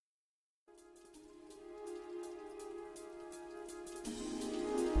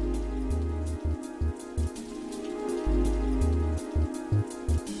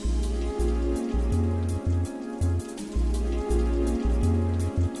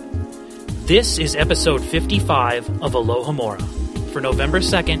This is episode 55 of Alohomora for November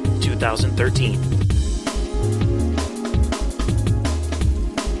 2nd, 2013.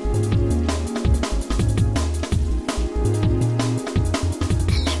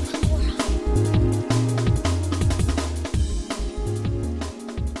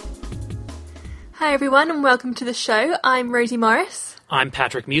 Hi everyone and welcome to the show. I'm Rosie Morris. I'm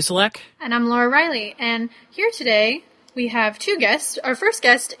Patrick Musilek. And I'm Laura Riley. And here today we have two guests. Our first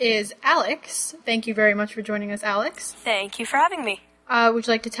guest is Alex. Thank you very much for joining us, Alex. Thank you for having me. Would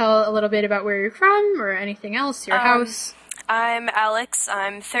you like to tell a little bit about where you're from or anything else, your house? I'm Alex.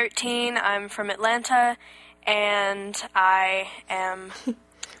 I'm 13. I'm from Atlanta. And I am...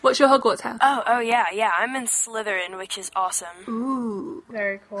 What's your Hogwarts house? Oh, yeah. I'm in Slytherin, which is awesome. Ooh.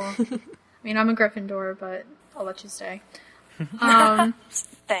 Very cool. I mean, I'm a Gryffindor, but I'll let you stay.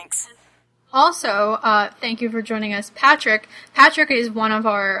 Thanks. Also, thank you for joining us, Patrick. Patrick is one of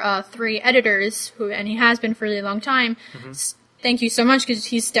our three editors, and he has been for a really long time. Mm-hmm. Thank you so much, because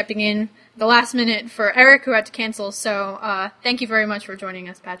he's stepping in the last minute for Eric, who had to cancel. So, thank you very much for joining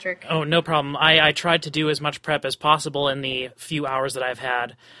us, Patrick. Oh, no problem. I tried to do as much prep as possible in the few hours that I've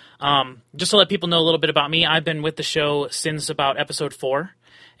had. Just to let people know a little bit about me, I've been with the show since about episode 4.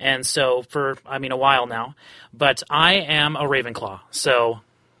 And so for, a while now. But I am a Ravenclaw, so...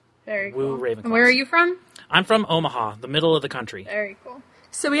 Very woo cool. Ravenclaws. And where are you from? I'm from Omaha, the middle of the country. Very cool.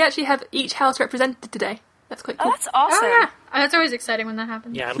 So we actually have each house represented today. That's quite cool. Oh, that's awesome. Oh, yeah. That's always exciting when that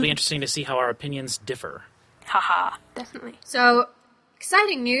happens. Yeah, it'll be interesting to see how our opinions differ. Haha. Definitely. So,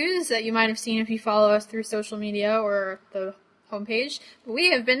 exciting news that you might have seen if you follow us through social media or the homepage.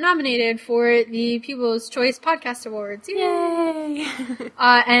 We have been nominated for the People's Choice Podcast Awards. Yay!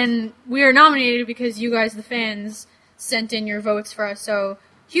 And we are nominated because you guys, the fans, sent in your votes for us. So,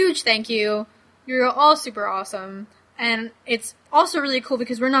 huge thank you. You're all super awesome. And it's also really cool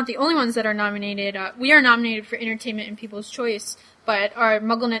because we're not the only ones that are nominated. We are nominated for Entertainment and People's Choice, but our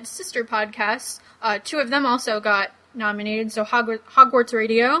MuggleNet sister podcasts, two of them also got nominated. So Hogwarts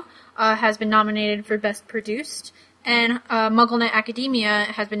Radio has been nominated for Best Produced, and MuggleNet Academia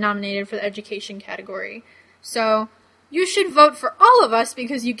has been nominated for the Education category. So you should vote for all of us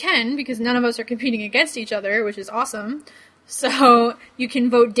because you can, because none of us are competing against each other, which is awesome. So you can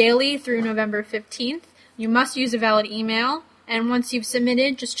vote daily through November 15th. You must use a valid email, and once you've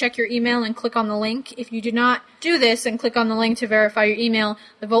submitted, just check your email and click on the link. If you do not do this and click on the link to verify your email,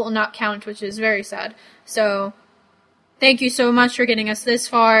 the vote will not count, which is very sad. So, thank you so much for getting us this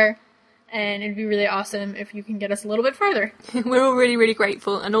far, and it'd be really awesome if you can get us a little bit further. We're all really, really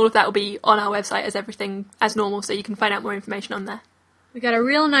grateful, and all of that will be on our website as everything as normal, so you can find out more information on there. We got a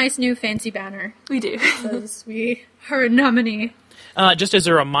real nice new fancy banner. We do. Because we are a nominee. Just as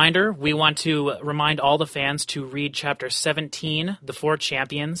a reminder, we want to remind all the fans to read Chapter 17, The Four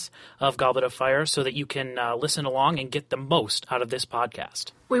Champions of Goblet of Fire, so that you can listen along and get the most out of this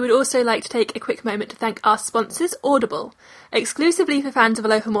podcast. We would also like to take a quick moment to thank our sponsors, Audible. Exclusively for fans of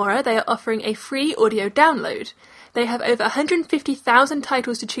Alohomora, they are offering a free audio download. They have over 150,000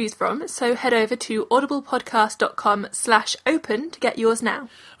 titles to choose from, so head over to audiblepodcast.com/open to get yours now.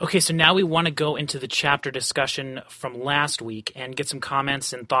 Okay, so now we want to go into the chapter discussion from last week and get some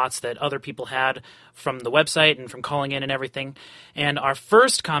comments and thoughts that other people had from the website and from calling in and everything. And our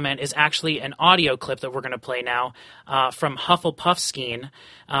first comment is actually an audio clip that we're going to play now from Hufflepuff Skeen.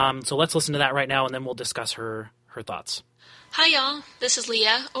 So let's listen to that right now, and then we'll discuss her thoughts. Hi y'all, this is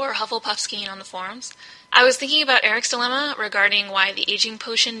Leah, or Hufflepuff Skeen on the forums. I was thinking about Eric's dilemma regarding why the aging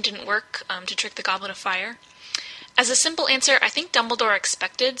potion didn't work to trick the Goblet of Fire. As a simple answer, I think Dumbledore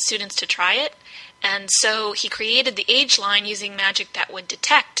expected students to try it, and so he created the age line using magic that would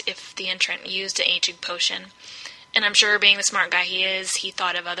detect if the entrant used an aging potion. And I'm sure, being the smart guy he is, he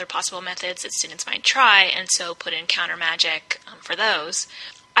thought of other possible methods that students might try, and so put in counter magic for those.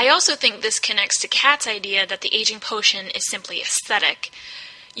 I also think this connects to Kat's idea that the aging potion is simply aesthetic,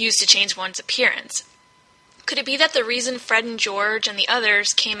 used to change one's appearance. Could it be that the reason Fred and George and the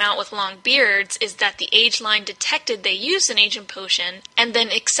others came out with long beards is that the age line detected they used an aging potion and then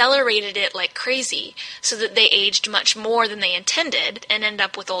accelerated it like crazy, so that they aged much more than they intended and end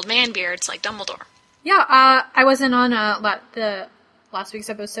up with old man beards like Dumbledore? Yeah, I wasn't on the last week's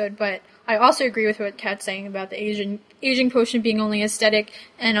episode, but I also agree with what Kat's saying about the aging potion being only aesthetic,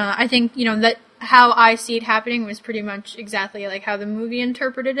 and I think, that how I see it happening was pretty much exactly like how the movie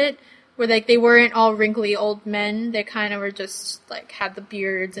interpreted it, where they weren't all wrinkly old men, they kind of were just had the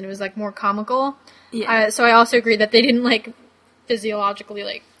beards, and it was more comical. Yeah. So I also agree that they didn't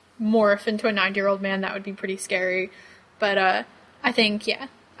physiologically morph into a 90-year-old man. That would be pretty scary. But I think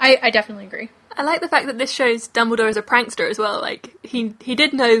I definitely agree. I like the fact that this shows Dumbledore as a prankster as well. Like, he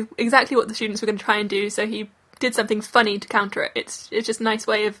did know exactly what the students were going to try and do, so he did something funny to counter it. It's just a nice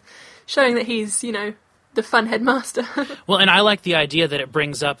way of showing that he's, the fun headmaster. Well, and I like the idea that it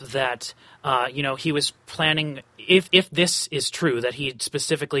brings up that, he was planning, if this is true, that he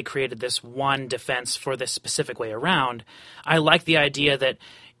specifically created this one defense for this specific way around, I like the idea that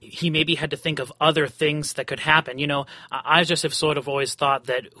he maybe had to think of other things that could happen. I just have sort of always thought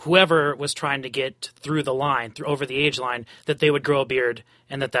that whoever was trying to get through the line, over the age line, that they would grow a beard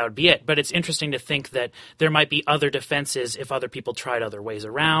and that would be it. But it's interesting to think that there might be other defenses if other people tried other ways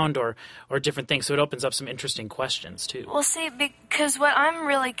around or different things. So it opens up some interesting questions, too. Well, see, because what I'm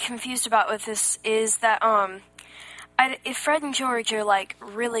really confused about with this is that, if Fred and George are,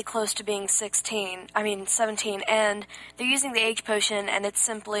 really close to being 17, and they're using the age potion, and it's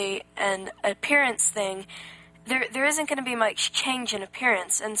simply an appearance thing, there isn't going to be much change in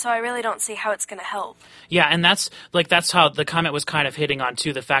appearance, and so I really don't see how it's going to help. Yeah, and that's how the comment was kind of hitting on,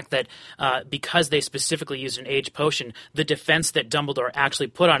 too, the fact that because they specifically used an age potion, the defense that Dumbledore actually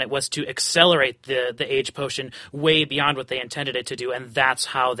put on it was to accelerate the age potion way beyond what they intended it to do, and that's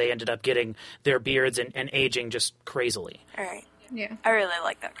how they ended up getting their beards and aging just crazily. All right. Yeah. I really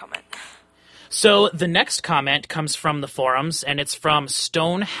like that comment. So the next comment comes from the forums, and it's from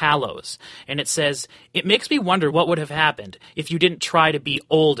Stone Hallows. And it says, "It makes me wonder what would have happened if you didn't try to be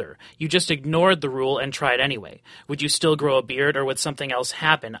older. You just ignored the rule and tried anyway. Would you still grow a beard, or would something else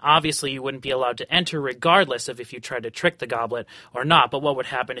happen? Obviously, you wouldn't be allowed to enter regardless of if you tried to trick the goblet or not, but what would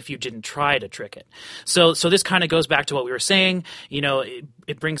happen if you didn't try to trick it?" So this kind of goes back to what we were saying.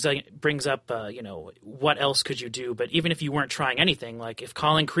 It brings up, what else could you do? But even if you weren't trying anything, like if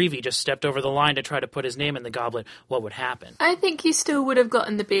Colin Creevey just stepped over the line to try to put his name in the goblet, what would happen? I think you still would have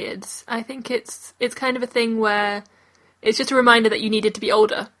gotten the beards. I think it's kind of a thing where it's just a reminder that you needed to be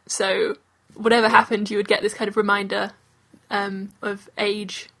older. So whatever happened, you would get this kind of reminder of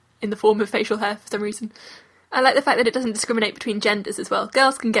age in the form of facial hair for some reason. I like the fact that it doesn't discriminate between genders as well.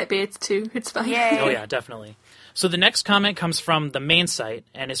 Girls can get beards too. It's fine. Yay. Oh yeah, definitely. So the next comment comes from the main site,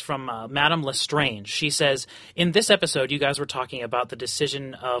 and is from Madame Lestrange. She says, "In this episode, you guys were talking about the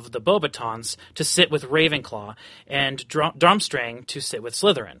decision of the Beauxbatons to sit with Ravenclaw and Durmstrang to sit with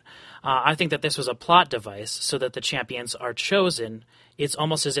Slytherin. I think that this was a plot device so that the champions are chosen. It's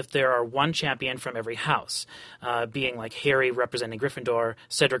almost as if there are one champion from every house, being like Harry representing Gryffindor,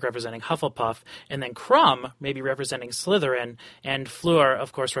 Cedric representing Hufflepuff, and then Crumb maybe representing Slytherin, and Fleur,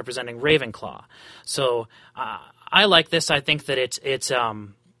 of course, representing Ravenclaw. So I like this. I think that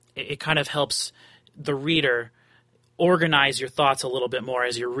it kind of helps the reader organize your thoughts a little bit more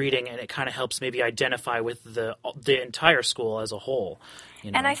as you're reading, and it kind of helps maybe identify with the entire school as a whole.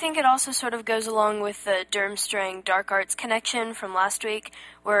 And I think it also sort of goes along with the Durmstrang Dark Arts connection from last week,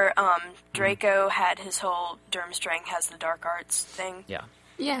 where Draco had his whole Durmstrang has the Dark Arts thing. Yeah.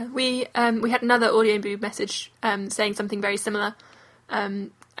 Yeah, we had another Audio Boo message saying something very similar.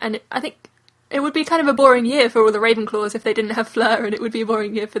 And I think it would be kind of a boring year for all the Ravenclaws if they didn't have Fleur, and it would be a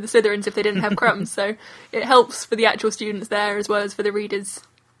boring year for the Slytherins if they didn't have Crumb. So it helps for the actual students there as well as for the readers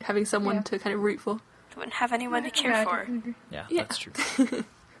having someone to kind of root for. Wouldn't have anyone to cheer for. Yeah, that's true.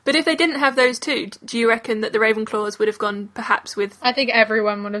 But if they didn't have those two, do you reckon that the Ravenclaws would have gone perhaps with... I think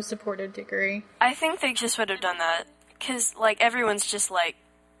everyone would have supported Diggory. I think they just would have done that. Because, everyone's just like,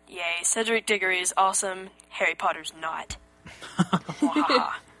 yay, Cedric Diggory is awesome, Harry Potter's not.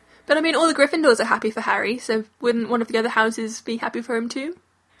 But all the Gryffindors are happy for Harry, so wouldn't one of the other houses be happy for him too?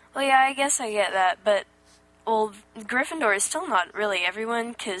 Well, yeah, I guess I get that, but... Well, Gryffindor is still not really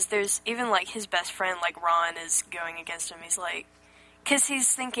everyone, because there's even, his best friend, Ron, is going against him. He's because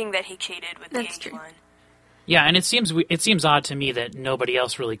he's thinking that he cheated with the age line. Yeah, and it seems odd to me that nobody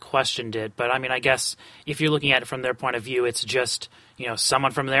else really questioned it, but I guess if you're looking at it from their point of view, it's just,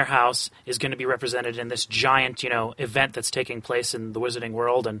 someone from their house is going to be represented in this giant, event that's taking place in the wizarding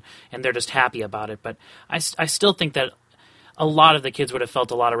world, and they're just happy about it. But I still think that a lot of the kids would have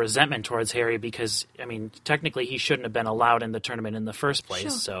felt a lot of resentment towards Harry because, technically he shouldn't have been allowed in the tournament in the first place.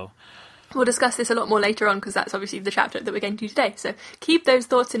 Sure. So we'll discuss this a lot more later on because that's obviously the chapter that we're going to do today. So keep those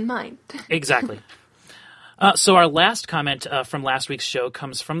thoughts in mind. Exactly. So our last comment from last week's show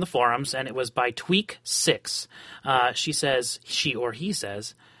comes from the forums, and it was by Tweak6. She says,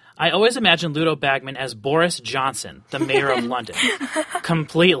 "I always imagine Ludo Bagman as Boris Johnson, the mayor of London.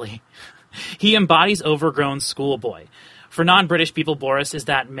 Completely. He embodies overgrown schoolboy. For non-British people, Boris is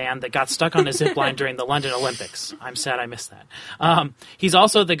that man that got stuck on a zip line during the London Olympics. I'm sad I missed that. He's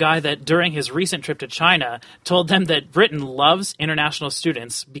also the guy that, during his recent trip to China, told them that Britain loves international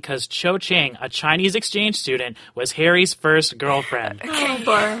students because Cho Chang, a Chinese exchange student, was Harry's first girlfriend. Oh,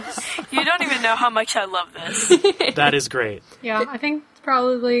 Boris. You don't even know how much I love this. That is great. Yeah, I think it's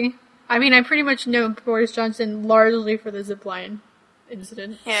probably... I mean, I pretty much know Boris Johnson largely for the zipline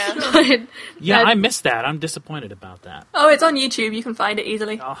incident. Yeah. But Yeah, I missed that. I'm disappointed about that. Oh, it's on YouTube. You can find it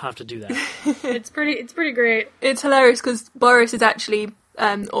easily. I'll have to do that. it's pretty great. It's hilarious because Boris is actually,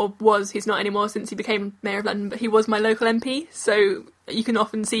 or was, he's not anymore since he became Mayor of London, but he was my local MP, so you can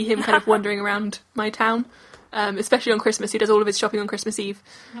often see him kind of wandering around my town, especially on Christmas. He does all of his shopping on Christmas Eve.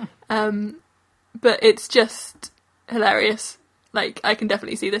 But it's just hilarious. Like, I can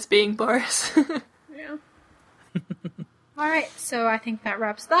definitely see this being Boris. Yeah. Alright, so I think that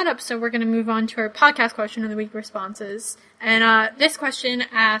wraps that up. So we're going to move on to our podcast question of the week responses. And this question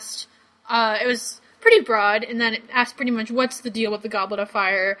asked, it was pretty broad, and then it asked pretty much what's the deal with the Goblet of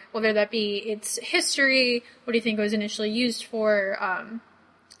Fire, whether that be its history, what do you think it was initially used for,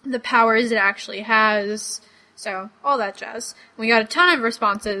 the powers it actually has, so all that jazz. We got a ton of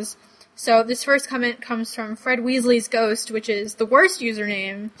responses. So this first comment comes from Fred Weasley's Ghost, which is the worst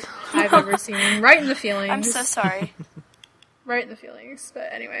username I've ever seen. Right in the feelings. I'm so sorry. Right in the feelings, but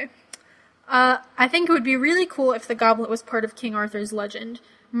anyway. I think it would be really cool if the goblet was part of King Arthur's legend.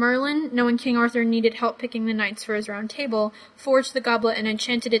 Merlin, knowing King Arthur needed help picking the knights for his round table, forged the goblet and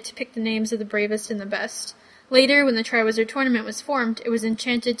enchanted it to pick the names of the bravest and the best. Later, when the Triwizard Tournament was formed, it was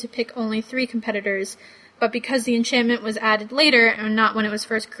enchanted to pick only 3 competitors, but because the enchantment was added later, and not when it was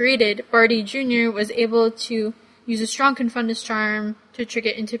first created, Barty Jr. was able to use a strong Confundus charm to trick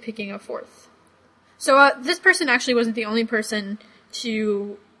it into picking a 4th. So this person actually wasn't the only person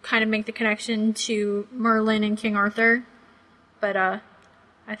to kind of make the connection to Merlin and King Arthur, but I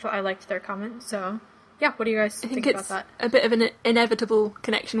thought I liked their comment, so yeah, what do you guys think about that? A bit of an inevitable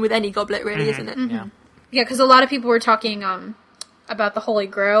connection with any goblet, really, isn't it? Yeah. Yeah, because a lot of people were talking about the Holy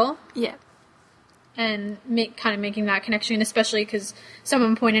Grail, Yeah. and kind of making that connection, especially because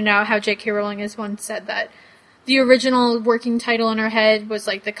someone pointed out how J.K. Rowling has once said that the original working title in her head was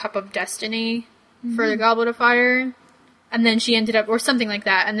like the Cup of Destiny for the Goblet of Fire, and then she ended up, or something like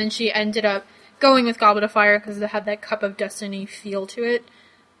that, and then she ended up going with Goblet of Fire because it had that Cup of Destiny feel to it.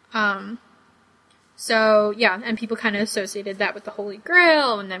 So, yeah, and people kind of associated that with the Holy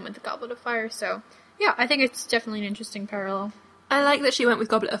Grail and then with the Goblet of Fire, so yeah, I think it's definitely an interesting parallel. I like that she went with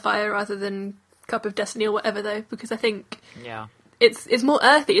Goblet of Fire rather than Cup of Destiny or whatever, though, because I think it's more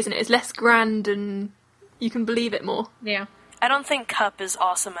earthy, isn't it? It's less grand and you can believe it more. Yeah. I don't think Cup is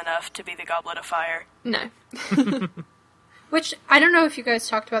awesome enough to be the Goblet of Fire. No. Which, I don't know if you guys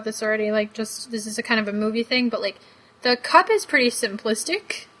talked about this already, like, just, this is a kind of a movie thing, but, like, the cup is pretty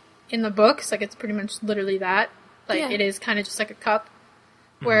simplistic in the books, like, it's pretty much literally that. Like, It is kind of just like a cup.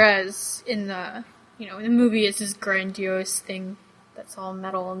 Whereas in the, in the movie, it's this grandiose thing that's all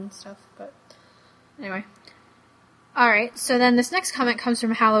metal and stuff, but anyway. Alright, so then this next comment comes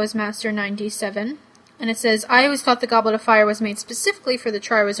from Hallows Master 97. And it says, I always thought the Goblet of Fire was made specifically for the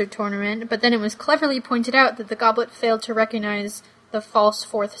Triwizard Tournament, but then it was cleverly pointed out that the goblet failed to recognize the false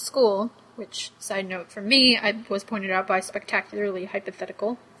 4th school, which, side note for me, I was pointed out by Spectacularly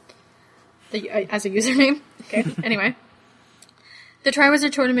Hypothetical, as a username. Okay, anyway. The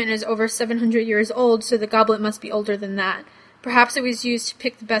Triwizard Tournament is over 700 years old, so the goblet must be older than that. Perhaps it was used to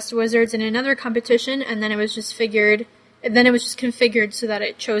pick the best wizards in another competition, and then it was just configured so that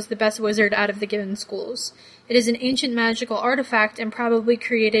it chose the best wizard out of the given schools. It is an ancient magical artifact and probably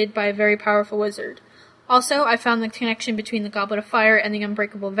created by a very powerful wizard. Also, I found the connection between the Goblet of Fire and the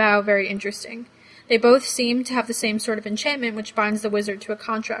Unbreakable Vow very interesting. They both seem to have the same sort of enchantment which binds the wizard to a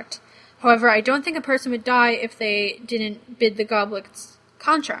contract. However, I don't think a person would die if they didn't bid the goblet's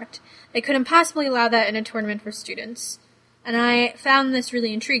contract. They couldn't possibly allow that in a tournament for students. And I found this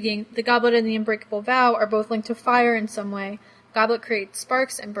really intriguing. The goblet and the Unbreakable Vow are both linked to fire in some way. The goblet creates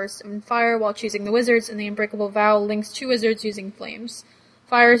sparks and bursts of fire while choosing the wizards, and the Unbreakable Vow links 2 wizards using flames.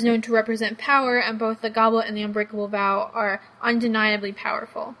 Fire is known to represent power, and both the goblet and the Unbreakable Vow are undeniably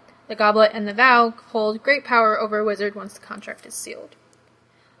powerful. The goblet and the vow hold great power over a wizard once the contract is sealed.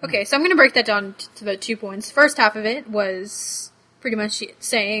 Okay, so I'm going to break that down to the 2 points. First half of it was pretty much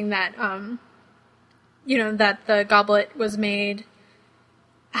saying that, that the goblet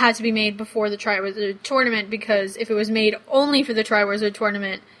had to be made before the Triwizard Tournament, because if it was made only for the Triwizard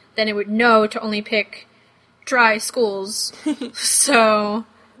Tournament, then it would know to only pick dry schools. So,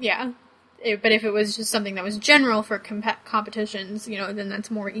 yeah. But if it was just something that was general for competitions, then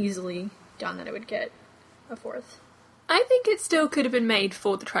that's more easily done that it would get a 4th. I think it still could have been made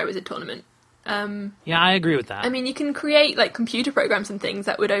for the Triwizard Tournament. Yeah, I agree with that. I mean, you can create, like, computer programs and things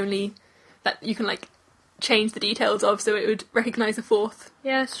that you can, like, change the details of so it would recognise a fourth.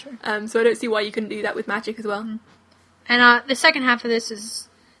 Yeah, that's true. So I don't see why you couldn't do that with Magic as well. And the second half of this is,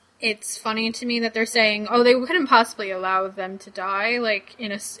 it's funny to me that they're saying, oh, they couldn't possibly allow them to die, like,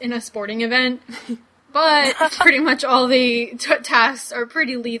 in a sporting event. But pretty much all the tasks are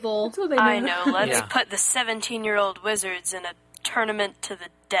pretty lethal. That's what they know. I know, let's Yeah. put the 17-year-old wizards in a tournament to the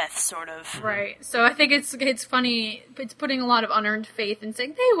death, sort of. Right. So I think it's funny, it's putting a lot of unearned faith and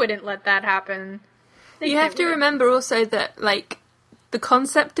saying they wouldn't let that happen. You have to remember also that, like, the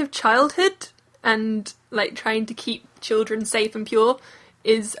concept of childhood and, like, trying to keep children safe and pure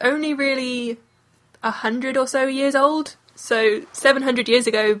is only really 100 or so years old. So 700 years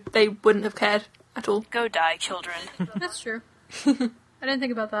ago, they wouldn't have cared at all. Go die, children. That's true. I didn't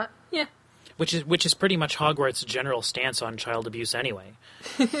think about that. Yeah. Which is pretty much Hogwarts' general stance on child abuse anyway.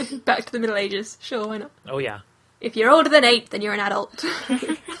 Back to the Middle Ages. Sure, why not? Oh, yeah. If you're older than 8, then you're an adult.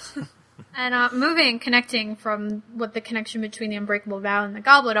 And connecting from what the connection between the Unbreakable Vow and the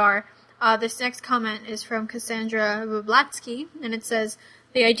Goblet are, this next comment is from Cassandra Woblatsky, and it says,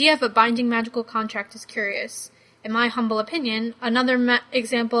 the idea of a binding magical contract is curious. In my humble opinion, another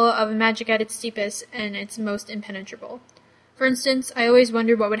example of a magic at its deepest and its most impenetrable. For instance, I always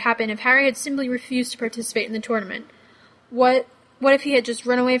wondered what would happen if Harry had simply refused to participate in the tournament. What if he had just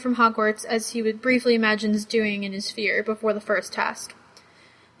run away from Hogwarts, as he would briefly imagines doing in his fear before the first task?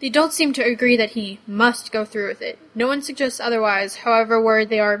 The adults seem to agree that he must go through with it. No one suggests otherwise, however worried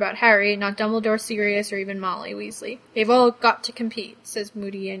they are about Harry, not Dumbledore, Sirius, or even Molly Weasley. They've all got to compete, says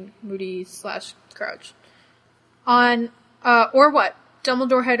Moody/Crouch. Or what?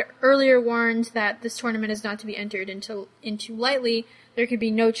 Dumbledore had earlier warned that this tournament is not to be entered into lightly. There could be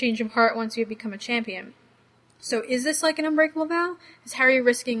no change of heart once you have become a champion. So is this like an Unbreakable Vow? Is Harry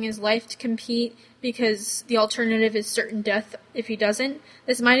risking his life to compete because the alternative is certain death if he doesn't?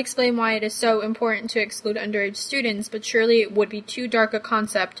 This might explain why it is so important to exclude underage students, but surely it would be too dark a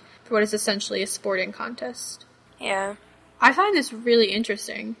concept for what is essentially a sporting contest. Yeah. I find this really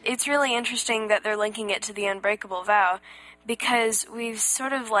interesting. It's really interesting that they're linking it to the Unbreakable Vow, because we've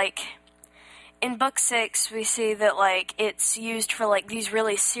sort of, like, in Book 6, we see that, like, it's used for, like, these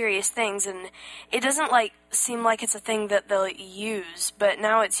really serious things, and it doesn't, like, seem like it's a thing that they'll use, but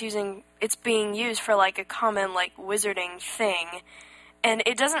now it's being used for, like, a common, like, wizarding thing, and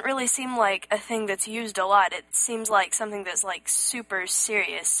it doesn't really seem like a thing that's used a lot. It seems like something that's, like, super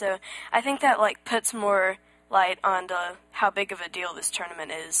serious, so I think that, like, puts more light onto how big of a deal this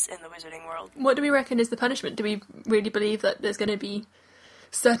tournament is in the wizarding world. What do we reckon is the punishment? Do we really believe that there's going to be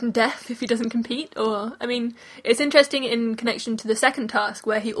certain death if he doesn't compete? Or, I mean, it's interesting in connection to the second task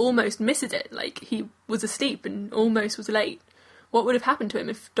where he almost misses it. Like, he was asleep and almost was late. What would have happened to him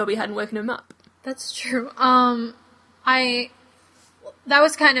if Dobby hadn't woken him up? That's true. That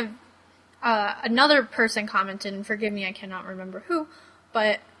was kind of, another person commented, and forgive me, I cannot remember who,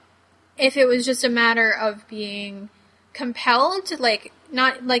 but if it was just a matter of being compelled,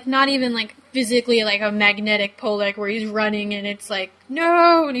 not even like physically like a magnetic pull, like where he's running and it's like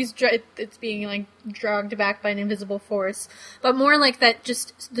no, and it's being like dragged back by an invisible force, but more like that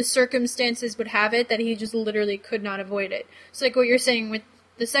just the circumstances would have it that he just literally could not avoid it. So like what you're saying with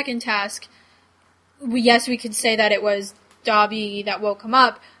the second task, we could say that it was Dobby that woke him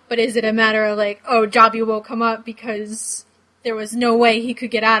up, but is it a matter of like, oh, Dobby woke him up because there was no way he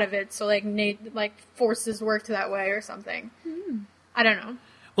could get out of it, so like forces worked that way or something. I don't know.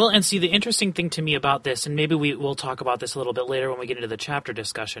 Well, and see, the interesting thing to me about this, and maybe we'll talk about this a little bit later when we get into the chapter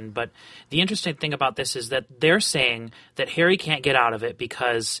discussion, but the interesting thing about this is that they're saying that Harry can't get out of it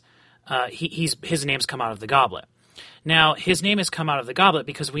because his name's come out of the goblet. Now, his name has come out of the goblet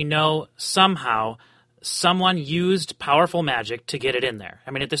because we know somehow someone used powerful magic to get it in there.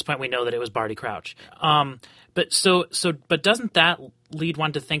 I mean, at this point, we know that it was Barty Crouch. But doesn't that lead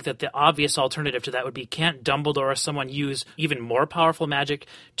one to think that the obvious alternative to that would be, can't Dumbledore or someone use even more powerful magic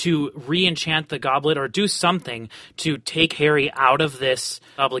to re-enchant the goblet or do something to take Harry out of this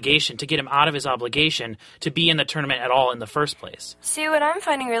obligation, to get him out of his obligation to be in the tournament at all in the first place? See, what I'm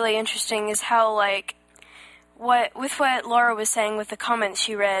finding really interesting is how, like, what Laura was saying with the comments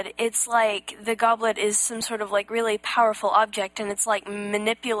she read, it's like the goblet is some sort of, like, really powerful object, and it's, like,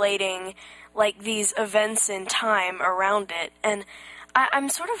 manipulating, like, these events in time around it. And I'm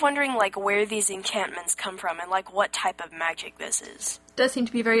sort of wondering, like, where these enchantments come from and, like, what type of magic this is. It does seem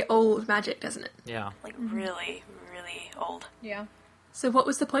to be very old magic, doesn't it? Yeah. Like, really, really old. Yeah. So what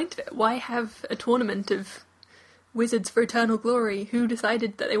was the point of it? Why have a tournament of Wizards for Eternal Glory. Who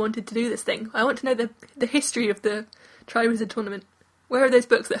decided that they wanted to do this thing? I want to know the history of the Triwizard Tournament. Where are those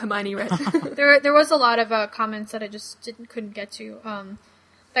books that Hermione read? There was a lot of comments that I just couldn't get to.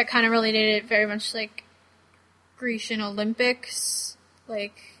 That kind of related it very much like Grecian Olympics,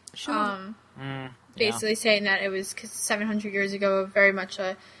 like basically saying that it was 'cause 700 years ago, very much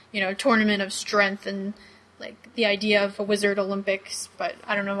a tournament of strength and like the idea of a Wizard Olympics. But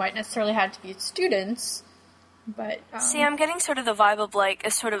I don't know why it necessarily had to be students. But see, I'm getting sort of the vibe of like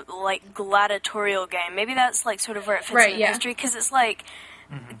a sort of like gladiatorial game. Maybe that's like sort of where it fits in history, because it's like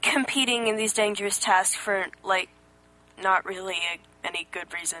competing in these dangerous tasks for like not really any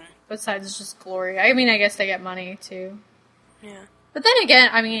good reason. Besides just glory. I mean, I guess they get money too. Yeah. But then again,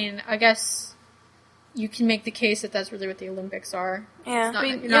 I mean, I guess you can make the case that that's really what the Olympics are. Yeah. I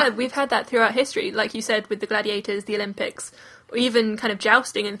mean, we've had that throughout history, like you said, with the gladiators, the Olympics, or even kind of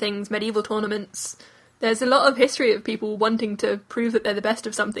jousting and things, medieval tournaments. There's a lot of history of people wanting to prove that they're the best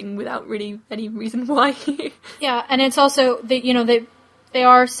of something without really any reason why. Yeah, and it's also, they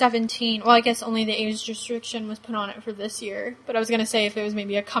are 17. Well, I guess only the age restriction was put on it for this year. But I was going to say if it was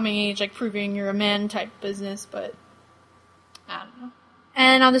maybe a coming age, like proving you're a man type business, but I don't know.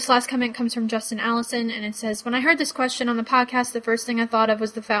 And now this last comment comes from Justin Allison, and it says, "When I heard this question on the podcast, the first thing I thought of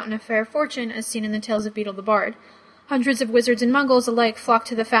was the Fountain of Fair Fortune as seen in the Tales of Beedle the Bard. Hundreds of wizards and muggles alike flock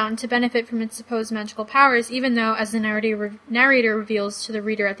to the fountain to benefit from its supposed magical powers, even though, as the narrator reveals to the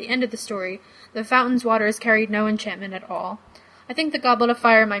reader at the end of the story, the fountain's waters carried no enchantment at all. I think the Goblet of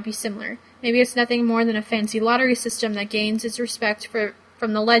Fire might be similar. Maybe it's nothing more than a fancy lottery system that gains its respect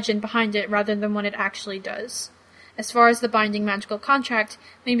from the legend behind it rather than what it actually does. As far as the binding magical contract,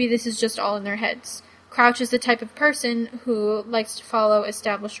 maybe this is just all in their heads. Crouch is the type of person who likes to follow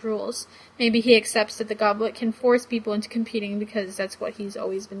established rules. Maybe he accepts that the goblet can force people into competing because that's what he's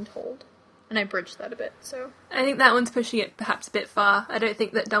always been told." And I bridged that a bit, so... I think that one's pushing it perhaps a bit far. I don't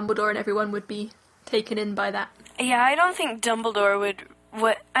think that Dumbledore and everyone would be taken in by that. Yeah, I don't think Dumbledore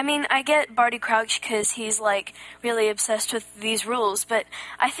would... I mean, I get Barty Crouch because he's, like, really obsessed with these rules, but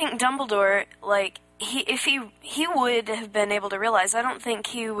I think Dumbledore, like... If he would have been able to realize, I don't think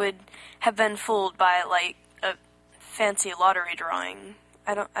he would have been fooled by like a fancy lottery drawing.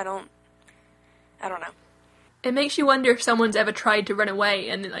 I don't know. It makes you wonder if someone's ever tried to run away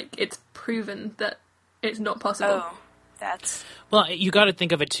and like it's proven that it's not possible. Oh, that's... Well, you got to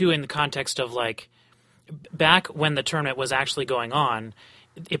think of it too in the context of like back when the tournament was actually going on.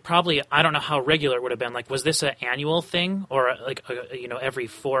 It probably, I don't know how regular it would have been. Like, was this an annual thing or like, every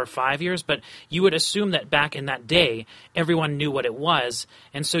 4 or 5 years? But you would assume that back in that day, everyone knew what it was.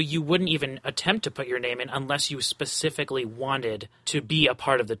 And so you wouldn't even attempt to put your name in unless you specifically wanted to be a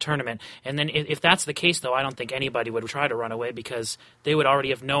part of the tournament. And then if that's the case, though, I don't think anybody would try to run away because they would already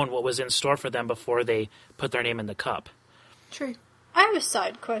have known what was in store for them before they put their name in the cup. True. I have a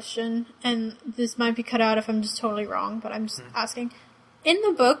side question, and this might be cut out if I'm just totally wrong, but I'm just asking. In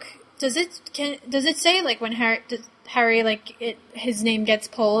the book, does it say like when Harry like his name gets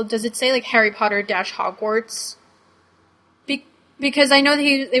pulled? Does it say like Harry Potter - Hogwarts? Because I know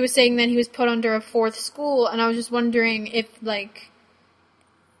that they was saying that he was put under a 4th school, and I was just wondering if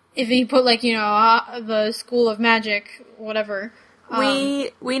he put like the School of Magic, whatever.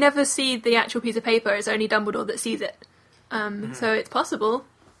 We never see the actual piece of paper. It's only Dumbledore that sees it. So it's possible.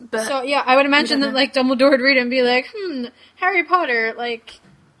 But so yeah, I would imagine that like Dumbledore would read it and be like, Harry Potter, like,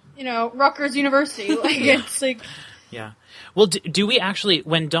 Rutgers University, like it's like. Yeah. Well, do we actually,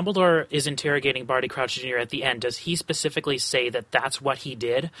 when Dumbledore is interrogating Barty Crouch Jr. at the end, does he specifically say that that's what he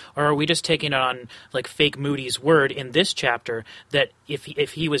did, or are we just taking it on like fake Moody's word in this chapter that if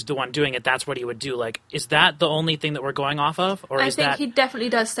he was the one doing it, that's what he would do? Like, is that the only thing that we're going off of, or I think he definitely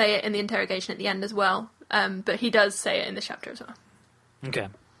does say it in the interrogation at the end as well. But he does say it in this chapter as well. Okay.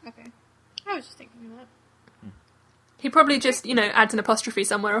 Okay. I was just thinking of that. He probably just, adds an apostrophe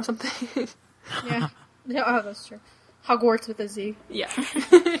somewhere or something. Yeah. Oh, that's true. Hogwarts with a Z. Yeah.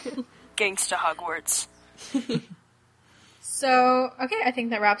 Gangsta Hogwarts. So, okay, I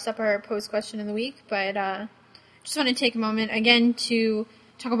think that wraps up our post question of the week, but just want to take a moment again to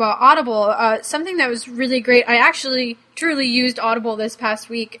talk about Audible. Something that was really great. I actually truly used Audible this past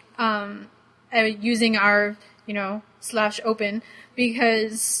week, using our, /open,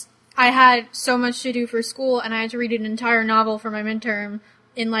 because I had so much to do for school, and I had to read an entire novel for my midterm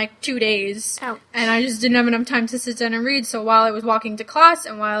in like 2 days. Ouch. And I just didn't have enough time to sit down and read, so while I was walking to class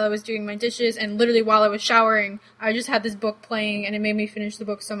and while I was doing my dishes and literally while I was showering, I just had this book playing, and it made me finish the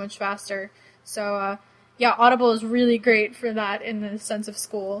book so much faster. So yeah, Audible is really great for that in the sense of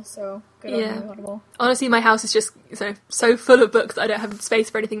school, so good on you, Audible. Honestly, my house is just so full of books I don't have space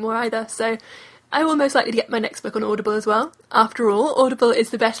for anything more either, so I will most likely get my next book on Audible as well. After all, Audible is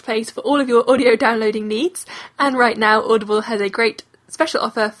the best place for all of your audio downloading needs, and right now Audible has a great special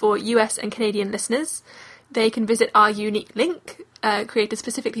offer for US and Canadian listeners. They can visit our unique link, created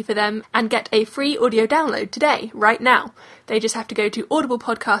specifically for them, and get a free audio download today, right now. They just have to go to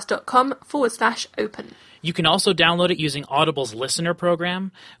audiblepodcast.com/open. You can also download it using Audible's listener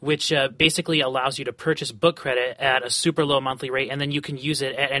program, which basically allows you to purchase book credit at a super low monthly rate, and then you can use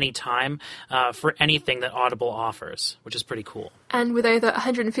it at any time for anything that Audible offers, which is pretty cool. And with over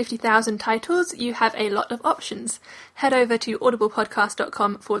 150,000 titles, you have a lot of options. Head over to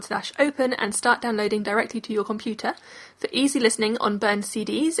audiblepodcast.com/open and start downloading directly to your computer for easy listening on burned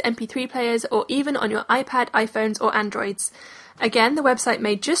CDs, MP3 players, or even on your iPad, iPhones, or Androids. Again, the website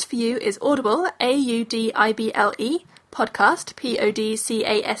made just for you is Audible, AUDIBLE, podcast,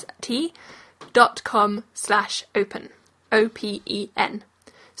 podcast.com/open, OPEN.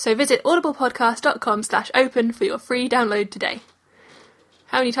 So visit audiblepodcast.com/open for your free download today.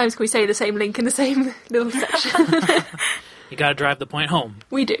 How many times can we say the same link in the same little section? You gotta drive the point home.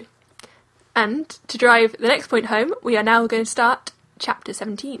 We do. And to drive the next point home, we are now going to start Chapter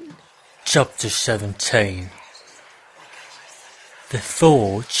 17. Chapter 17. The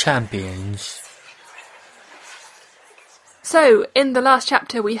Four Champions. So, in the last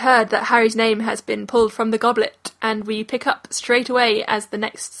chapter we heard that Harry's name has been pulled from the goblet, and we pick up straight away as the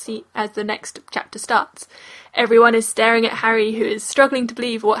next chapter starts. Everyone is staring at Harry, who is struggling to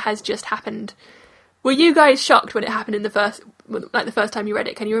believe what has just happened. Were you guys shocked when it happened in the first time you read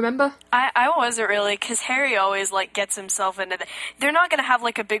it? Can you remember? I wasn't really, because Harry always, gets himself into They're not going to have,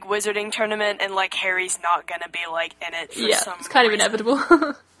 a big wizarding tournament, and, Harry's not going to be, in it for some reason. It's kind of inevitable.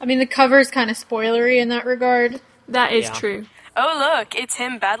 I mean, the cover's kind of spoilery in that regard. That is true. Oh, look, it's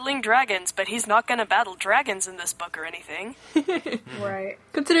him battling dragons, but he's not going to battle dragons in this book or anything. Right.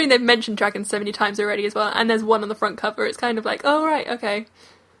 Considering they've mentioned dragons so many times already as well, and there's one on the front cover, it's kind of like, oh, right, okay.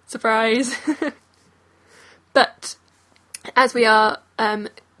 Surprise. But as we are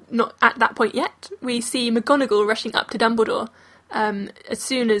not at that point yet, we see McGonagall rushing up to Dumbledore as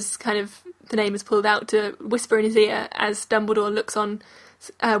soon as kind of the name is pulled out to whisper in his ear as Dumbledore looks on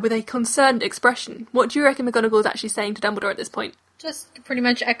with a concerned expression. What do you reckon McGonagall is actually saying to Dumbledore at this point? Just pretty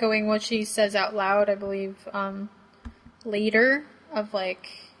much echoing what she says out loud, I believe, later, of What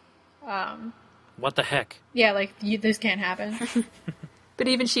the heck? Yeah, this can't happen. But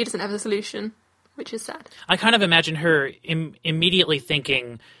even she doesn't have a solution, which is sad. I kind of imagine her immediately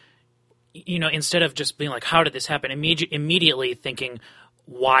thinking, instead of just being like, how did this happen? Immediately thinking,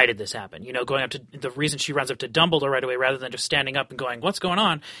 why did this happen? Going up to the reason she runs up to Dumbledore right away rather than just standing up and going, what's going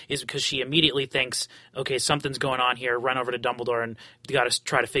on? Is because she immediately thinks, okay, something's going on here. Run over to Dumbledore and you got to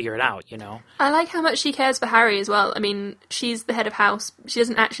try to figure it out, I like how much she cares for Harry as well. I mean, she's the head of house. She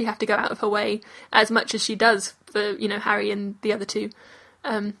doesn't actually have to go out of her way as much as she does for, Harry and the other two.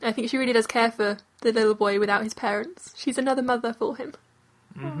 I think she really does care for the little boy without his parents. She's another mother for him.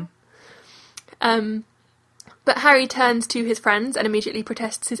 Mm-hmm. But Harry turns to his friends and immediately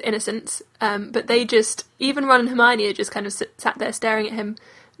protests his innocence. But they just, even Ron and Hermione are just kind of sat there staring at him,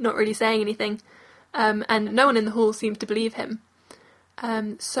 not really saying anything. And no one in the hall seems to believe him.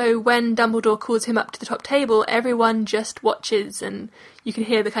 So when Dumbledore calls him up to the top table, everyone just watches, and you can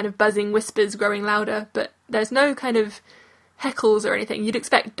hear the kind of buzzing whispers growing louder, but there's no kind of heckles or anything. You'd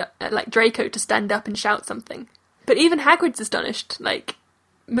expect, Draco to stand up and shout something. But even Hagrid's astonished.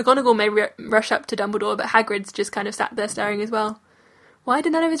 McGonagall may rush up to Dumbledore, but Hagrid's just kind of sat there staring as well. Why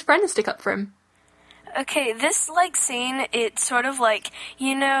did none of his friends stick up for him? Okay, this, scene, it's sort of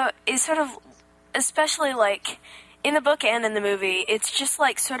is sort of, especially, in the book and in the movie, it's just,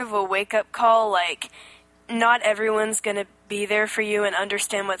 sort of a wake-up call, not everyone's gonna be there for you and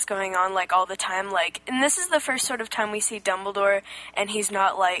understand what's going on, all the time, and this is the first sort of time we see Dumbledore, and he's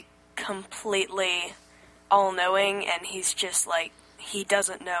not, completely all-knowing, and he's just, he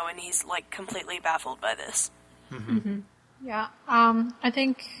doesn't know, and he's, completely baffled by this. Mm-hmm. Mm-hmm. Yeah, I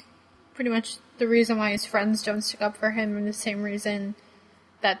think pretty much the reason why his friends don't stick up for him is the same reason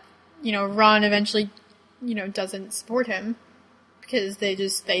that, Ron eventually, doesn't support him, because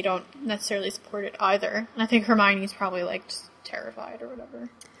they don't necessarily support it either. And I think Hermione's probably, just terrified or whatever.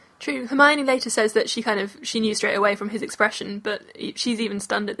 True. Hermione later says that she knew straight away from his expression, but she's even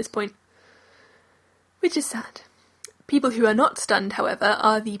stunned at this point. Which is sad. People who are not stunned, however,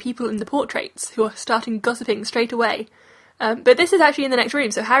 are the people in the portraits, who are starting gossiping straight away. But this is actually in the next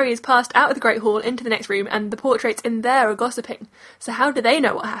room, so Harry is passed out of the Great Hall into the next room, and the portraits in there are gossiping. So how do they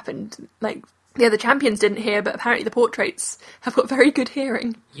know what happened? The other champions didn't hear, but apparently the portraits have got very good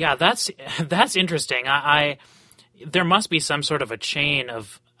hearing. Yeah, that's interesting. There must be some sort of a chain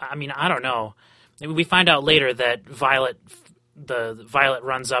of, I don't know. we find out later that Violet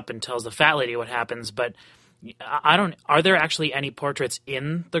runs up and tells the fat lady what happens, but are there actually any portraits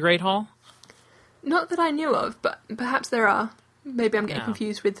in the Great Hall? Not that I knew of, but perhaps there are. Maybe I'm getting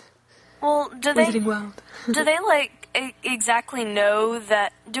confused with Wizarding World. Do they, exactly know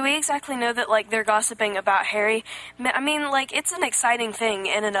that... Do we exactly know that, they're gossiping about Harry? I mean, it's an exciting thing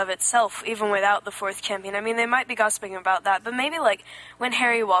in and of itself, even without the fourth champion. I mean, they might be gossiping about that, but maybe, when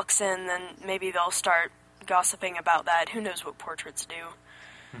Harry walks in, then maybe they'll start gossiping about that. Who knows what portraits do?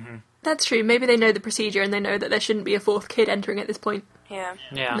 Mm-hmm. That's true. Maybe they know the procedure and they know that there shouldn't be a fourth kid entering at this point. Yeah.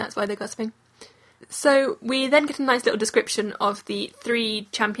 And that's why they're gossiping. So we then get a nice little description of the 3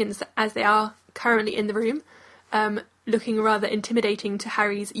 champions as they are currently in the room, looking rather intimidating to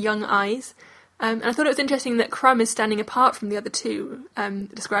Harry's young eyes. And I thought it was interesting that Crumb is standing apart from the other 2,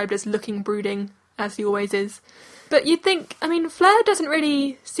 described as looking brooding, as he always is. But you'd think, Fleur doesn't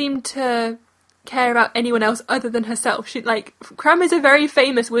really seem to care about anyone else other than herself. Crumb is a very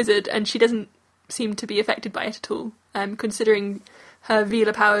famous wizard, and she doesn't seem to be affected by it at all, considering her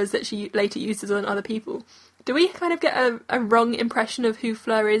Veela powers that she later uses on other people. Do we kind of get a wrong impression of who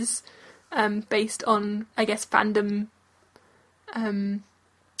Fleur is, based on, I guess, fandom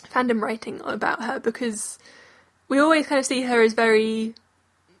writing about her? Because we always kind of see her as very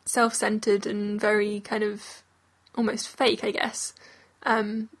self-centered and very kind of almost fake, I guess.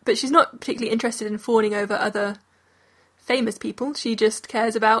 But she's not particularly interested in fawning over other famous people. She just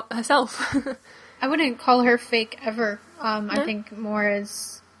cares about herself. I wouldn't call her fake ever. No? I think more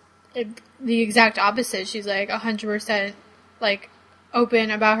as the exact opposite. She's 100%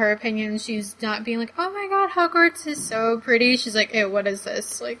 open about her opinions. She's not being oh my god, Hogwarts is so pretty. She's ew, what is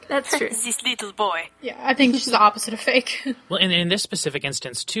this? That's true. This little boy. Yeah, I think she's the opposite of fake. Well, and in this specific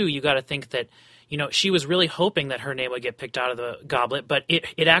instance, too, you got to think that, she was really hoping that her name would get picked out of the goblet, but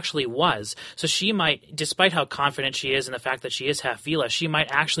it actually was. So she might, despite how confident she is and the fact that she is half Veela, she might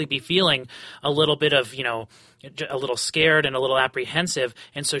actually be feeling a little bit of, a little scared and a little apprehensive.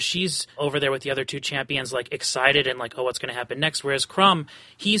 And so she's over there with the other 2 champions, excited and oh, what's going to happen next? Whereas Crumb,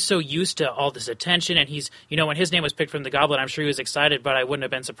 he's so used to all this attention, and he's, when his name was picked from the goblet, I'm sure he was excited, but I wouldn't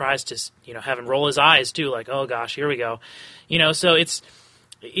have been surprised to, have him roll his eyes too, oh gosh, here we go. So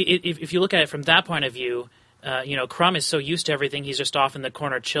if you look at it from that point of view, Crumb is so used to everything, he's just off in the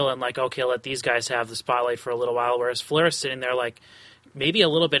corner chilling, okay, let these guys have the spotlight for a little while, whereas Fleur is sitting there, maybe a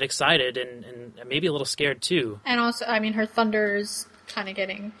little bit excited and maybe a little scared, too. And also, her thunder is kind of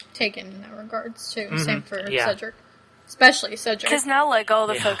getting taken in that regards, too. Mm-hmm. Same for Cedric. Especially Cedric. Because now, all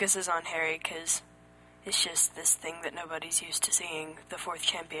the focus is on Harry, because it's just this thing that nobody's used to seeing, the 4th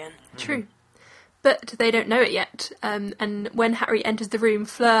champion. True. But they don't know it yet, and when Harry enters the room,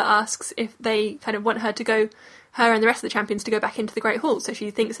 Fleur asks if they kind of want her and the rest of the champions to go back into the Great Hall, so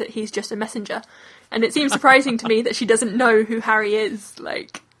she thinks that he's just a messenger. And it seems surprising to me that she doesn't know who Harry is.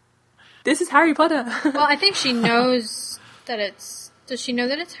 This is Harry Potter. Well, I think she knows that it's... Does she know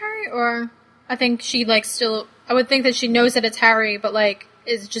that it's Harry? Or I think she, still... I would think that she knows that it's Harry, but,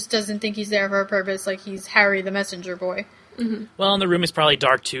 just doesn't think he's there for a purpose, he's Harry the messenger boy. Mm-hmm. Well, and the room is probably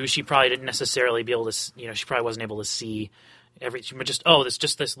dark too. She probably didn't necessarily be able to, she probably wasn't able to see everything. But there's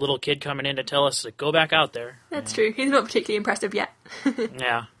just this little kid coming in to tell us to go back out there. That's true. He's not particularly impressive yet.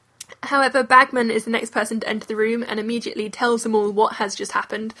 Yeah. However, Bagman is the next person to enter the room and immediately tells them all what has just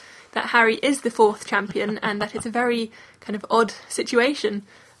happened, that Harry is the 4th champion and that it's a very kind of odd situation.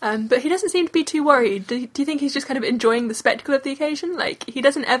 But he doesn't seem to be too worried. Do you think he's just kind of enjoying the spectacle of the occasion? He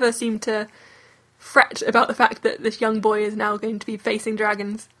doesn't ever seem to fret about the fact that this young boy is now going to be facing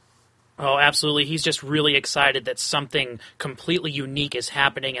dragons. Oh, absolutely. He's just really excited that something completely unique is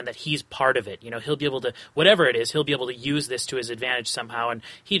happening and that he's part of it. He'll be able to, whatever it is, he'll be able to use this to his advantage somehow, and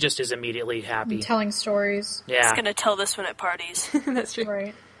he just is immediately happy. And telling stories. Yeah. He's going to tell this one at parties. That's true.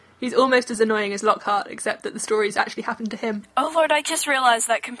 Right. He's almost as annoying as Lockhart, except that the stories actually happened to him. Oh, Lord, I just realized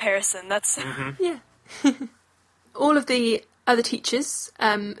that comparison. That's... Mm-hmm. Yeah. All of the other teachers,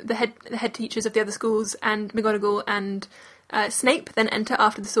 the head teachers of the other schools, and McGonagall and Snape then enter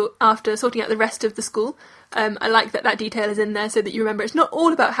after sorting out the rest of the school. I like that detail is in there so that you remember it's not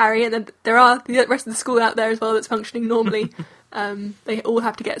all about Harry, and then there are the rest of the school out there as well that's functioning normally. They all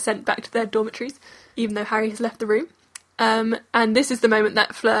have to get sent back to their dormitories, even though Harry has left the room. And this is the moment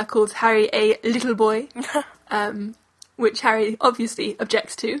that Fleur calls Harry a little boy, which Harry obviously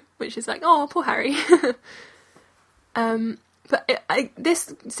objects to, which is oh, poor Harry. But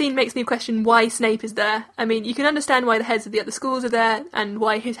this scene makes me question why Snape is there. I mean, you can understand why the heads of the other schools are there and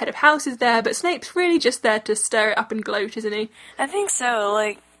why his head of house is there, but Snape's really just there to stir it up and gloat, isn't he? I think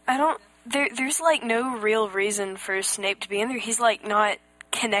so. There's no real reason for Snape to be in there. He's not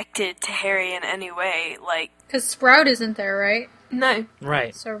connected to Harry in any way. Like, Because Sprout isn't there, right? No,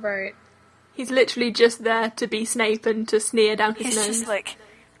 Right. So, right. he's literally just there to be Snape and to sneer down his he's nose. just like,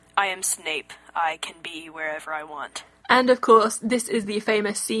 I am Snape. I can be wherever I want. And of course, this is the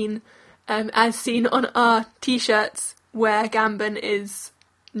famous scene, as seen on our t-shirts, where Gambon is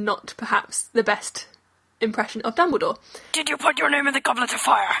not perhaps the best impression of Dumbledore. Did you put your name in the goblet of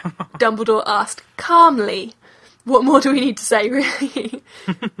fire? Dumbledore asked calmly. What more do we need to say, really?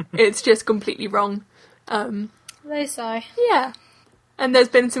 It's just completely wrong. They sigh. Yeah. And there's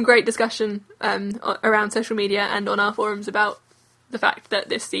been some great discussion around social media and on our forums about the fact that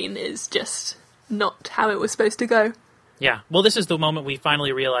this scene is just not how it was supposed to go. Yeah. Well, this is the moment we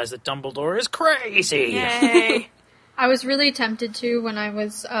finally realize that Dumbledore is crazy. Yay! I was really tempted to when I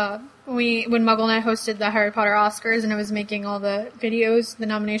was, when Muggle and I hosted the Harry Potter Oscars and I was making all the videos, the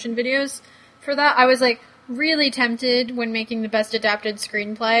nomination videos for that. I was like really tempted when making the best adapted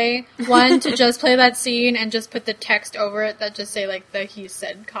screenplay, one, to just play that scene and just put the text over it that just say like the he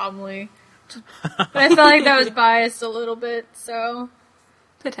said calmly. But I felt like that was biased a little bit, so.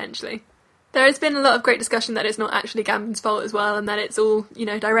 Potentially. There has been a lot of great discussion that it's not actually Gambon's fault as well, and that it's all,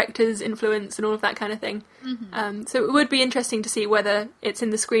 director's influence and all of that kind of thing. Mm-hmm. So it would be interesting to see whether it's in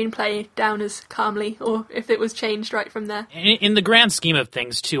the screenplay down as calmly, or if it was changed right from there. In the grand scheme of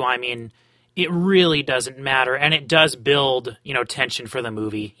things, too, I mean, it really doesn't matter, and it does build, tension for the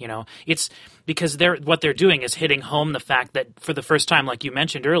movie. It's because what they're doing is hitting home the fact that for the first time, like you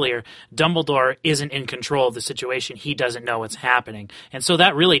mentioned earlier, Dumbledore isn't in control of the situation. He doesn't know what's happening, and so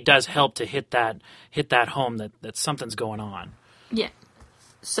that really does help to hit that home that something's going on. Yeah.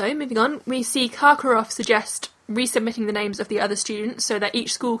 So moving on, we see Karkaroff suggest resubmitting the names of the other students so that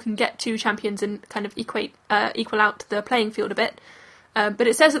each school can get 2 champions and kind of equal out the playing field a bit. But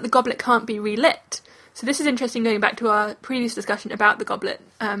it says that the goblet can't be relit. So this is interesting, going back to our previous discussion about the goblet.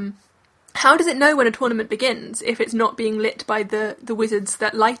 How does it know when a tournament begins if it's not being lit by the wizards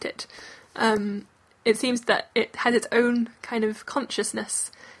that light it? It seems that it has its own kind of consciousness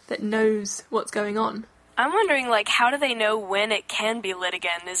that knows what's going on. I'm wondering, how do they know when it can be lit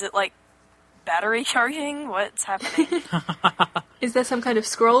again? Is it, battery charging? What's happening? Is there some kind of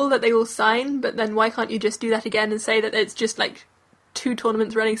scroll that they all sign, but then why can't you just do that again and say that it's just, 2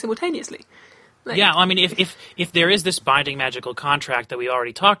 tournaments running simultaneously? Yeah, I mean, if there is this binding magical contract that we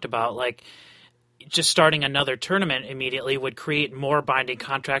already talked about, just starting another tournament immediately would create more binding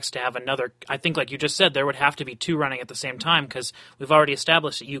contracts to have another. I think, like you just said, there would have to be 2 running at the same time, because we've already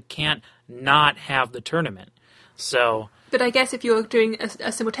established that you can't not have the tournament. So. But I guess if you're doing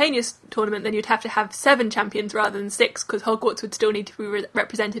a simultaneous tournament, then you'd have to have 7 champions rather than 6, because Hogwarts would still need to be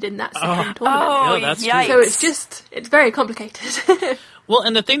represented in that second tournament. Oh, that's yikes. true. So it's very complicated. Well,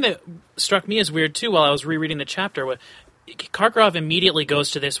 and the thing that struck me as weird, too, while I was rereading the chapter, Karkaroff immediately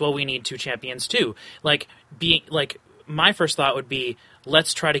goes to this, well, we need 2 champions, too. My first thought would be,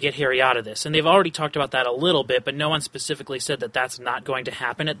 let's try to get Harry out of this. And they've already talked about that a little bit, but no one specifically said that that's not going to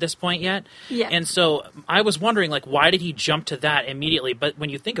happen at this point yet. Yeah. And so I was wondering, why did he jump to that immediately? But when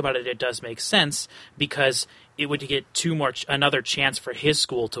you think about it, it does make sense, because it would get another chance for his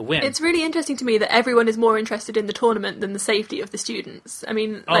school to win. It's really interesting to me that everyone is more interested in the tournament than the safety of the students. I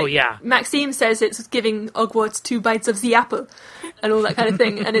mean, yeah. Maxime says it's giving Hogwarts 2 bites of the apple and all that kind of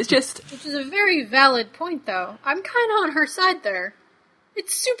thing, and it's just... Which is a very valid point, though. I'm kind of on her side there.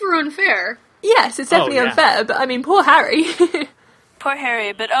 It's super unfair. Yes, it's definitely unfair, but I mean, poor Harry. Poor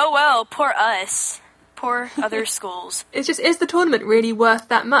Harry, but oh well, poor us. Poor other schools. It's just, is the tournament really worth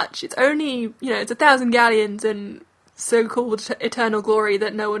that much? It's only, it's 1,000 galleons and so-called eternal glory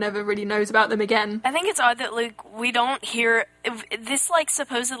that no one ever really knows about them again. I think it's odd that, we don't hear this,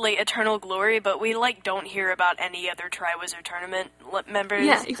 supposedly eternal glory, but we, don't hear about any other Triwizard Tournament members.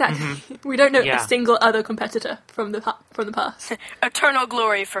 Yeah, exactly. Mm-hmm. We don't know a single other competitor from the past. Eternal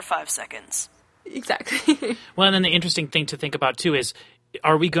glory for 5 seconds. Exactly. Well, and then the interesting thing to think about, too, is,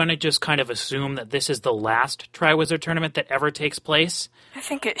 are we going to just kind of assume that this is the last Triwizard Tournament that ever takes place? I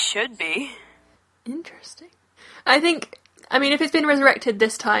think it should be. Interesting. I mean, if it's been resurrected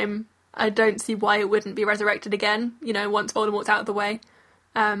this time, I don't see why it wouldn't be resurrected again, once Voldemort's out of the way.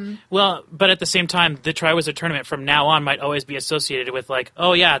 Well, but at the same time, the Triwizard Tournament from now on might always be associated with,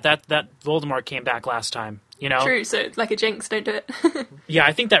 oh yeah, that Voldemort came back last time, True, so it's like a jinx, don't do it. Yeah,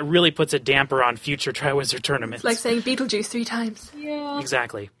 I think that really puts a damper on future Triwizard Tournaments. It's like saying Beetlejuice 3 times. Yeah.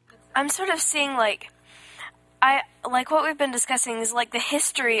 Exactly. I'm sort of seeing, what we've been discussing is, the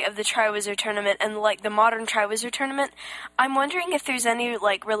history of the Triwizard Tournament and, the modern Triwizard Tournament. I'm wondering if there's any,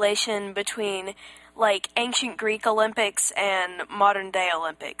 relation between, ancient Greek Olympics and modern-day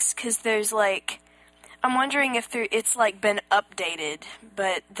Olympics. Because there's, I'm wondering if it's like been updated,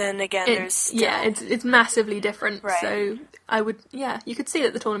 but then again, there's still... Yeah, it's massively different. Right. So I would, you could see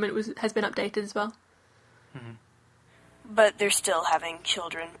that the tournament has been updated as well. Mm-hmm. But they're still having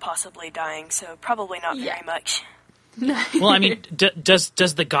children possibly dying, so probably not very much. No. Well, I mean, does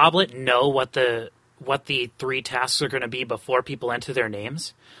the goblet know what the 3 tasks are going to be before people enter their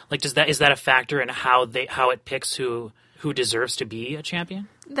names? Like, is that a factor in how it picks who deserves to be a champion?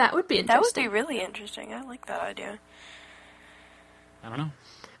 That would be interesting. That would be really interesting. I like that idea. I don't know.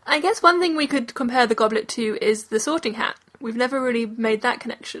 I guess one thing we could compare the goblet to is the sorting hat. We've never really made that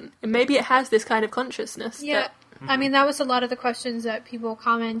connection. And maybe it has this kind of consciousness. Yeah. I mean, that was a lot of the questions that people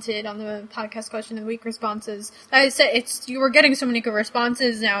commented on the podcast question of the week responses. I said you were getting so many good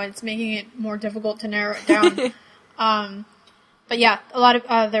responses now, it's making it more difficult to narrow it down. But yeah, a lot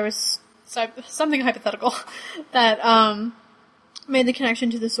of there was something hypothetical that made the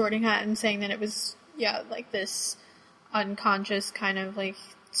connection to the sorting hat and saying that it was like this unconscious kind of like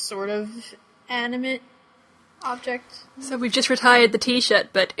sort of animate object. So we've just retired the T-shirt,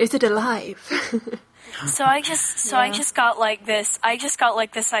 but is it alive? So I just got like this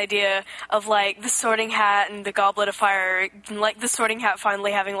idea of like the sorting hat and the goblet of fire, and like the sorting hat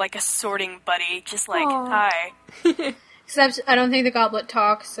finally having like a sorting buddy, just like, hi. Except I don't think the goblet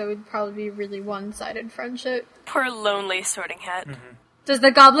talks, so it would probably be really one-sided friendship. Poor lonely sorting hat. Mm-hmm. Does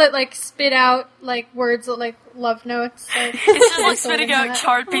the goblet like spit out like words like love notes? Like, it's just like spitting out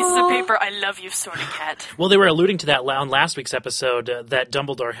charred pieces of paper. I love you, sorting hat. Well, they were alluding to that on last week's episode that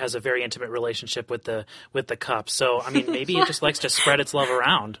Dumbledore has a very intimate relationship with the cup. So I mean, maybe it just likes to spread its love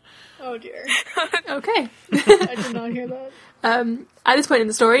around. Oh dear. Okay. I did not hear that. At this point in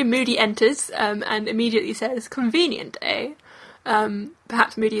the story, Moody enters and immediately says, "Convenient, eh?"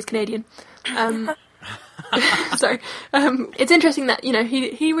 Perhaps Moody is Canadian. Sorry. It's interesting that,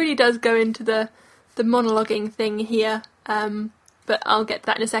 he really does go into the monologuing thing here, but I'll get to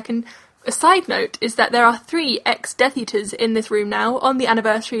that in a second. A side note is that there are 3 ex-Death Eaters in this room now on the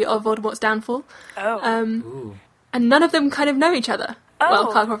anniversary of Voldemort's downfall. Oh. And none of them kind of know each other. Oh.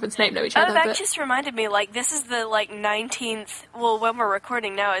 Well, Karkaroff and Snape know each other. That just reminded me, like, this is the, 19th... Well, when we're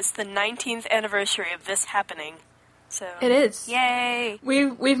recording now, it's the 19th anniversary of this happening. So It is. Yay!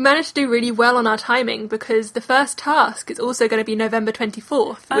 We've managed to do really well on our timing because the first task is also going to be November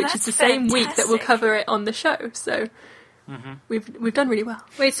 24th, which is the same week that we'll cover it on the show. So we've done really well.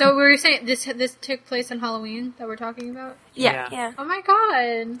 Wait, so we were saying this took place on Halloween that we're talking about? Yeah. Oh my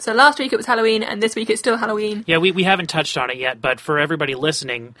god! So last week it was Halloween, and this week it's still Halloween. Yeah, we haven't touched on it yet, but for everybody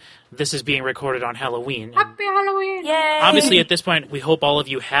listening, this is being recorded on Halloween. Happy Halloween! Yay! Obviously, at this point, we hope all of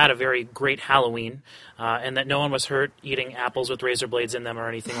you had a very great Halloween, and that no one was hurt eating apples with razor blades in them or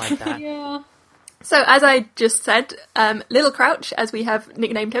anything like that. Yeah. So as I just said, Little Crouch, as we have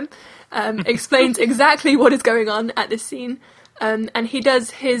nicknamed him, explains exactly what is going on at this scene. And he does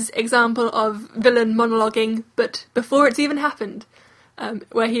his example of villain monologuing, but before it's even happened,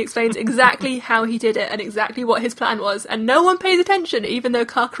 where he explains exactly how he did it and exactly what his plan was, and no one pays attention, even though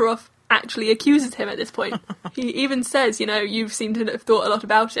Karkaroff actually accuses him at this point. He even says, you seem to have thought a lot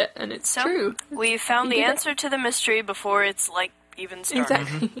about it, and it's true. We found the answer to the mystery before it's, even started.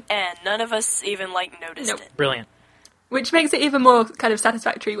 Exactly. And none of us even, noticed it. Brilliant. Which makes it even more kind of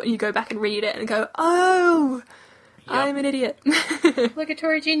satisfactory when you go back and read it and go, oh, Yep. I'm an idiot.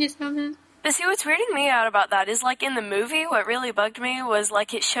 Obligatory genius moment. But see, what's weirding me out about that is, in the movie, what really bugged me was,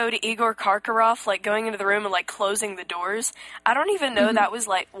 it showed Igor Karkaroff, going into the room and, closing the doors. I don't even know that was,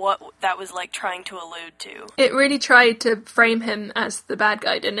 what that was, trying to allude to. It really tried to frame him as the bad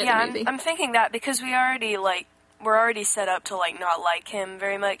guy, didn't it, Yeah, the movie? I'm thinking that because we're already set up to, not like him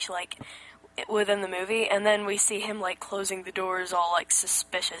very much, within the movie, and then we see him, closing the doors, all,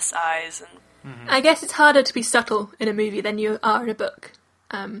 suspicious eyes, and... I guess it's harder to be subtle in a movie than you are in a book.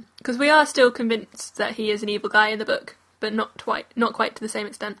 Because we are still convinced that he is an evil guy in the book, but not quite to the same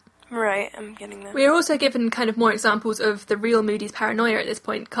extent. Right, I'm getting that. We are also given kind of more examples of the real Moody's paranoia at this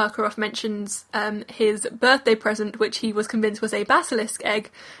point. Karkaroff mentions his birthday present, which he was convinced was a basilisk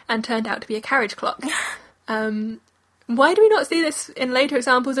egg, and turned out to be a carriage clock. Why do we not see this in later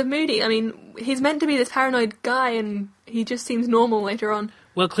examples of Moody? I mean, he's meant to be this paranoid guy, and he just seems normal later on.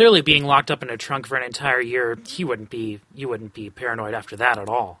 Well, clearly being locked up in a trunk for an entire year, you wouldn't be paranoid after that at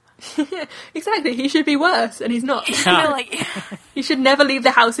all. Exactly, he should be worse, and he's not. Yeah. He should never leave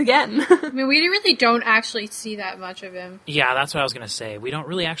the house again. I mean, we really don't actually see that much of him. Yeah, that's what I was going to say. We don't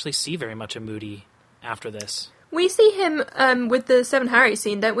really actually see very much of Moody after this. We see him with the Seven Harrys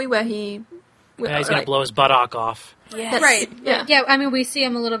scene, don't we, where he... Yeah, he's going to blow his buttock off. Yes. Right. Yeah. Yeah, I mean, we see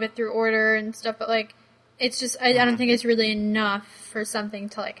him a little bit through order and stuff, but, it's just, I don't think it's really enough for something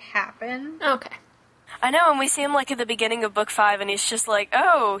to, happen. Okay. I know, and we see him, like, at the beginning of Book 5, and he's just like,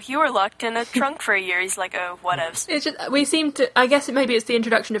 oh, you were locked in a trunk for a year. He's like, oh, whatevs. It's just, we seem to... I guess maybe it's the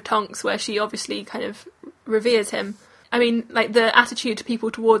introduction of Tonks, where she obviously kind of reveres him. I mean, like, the attitude to people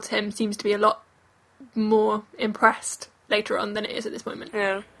towards him seems to be a lot more impressed later on than it is at this moment.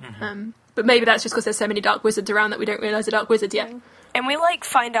 Yeah. But maybe that's just because there's so many dark wizards around that we don't realise they're dark wizards yet. And we, like,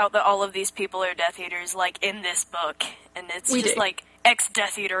 find out that all of these people are Death Eaters, like, in this book. And it's just, like,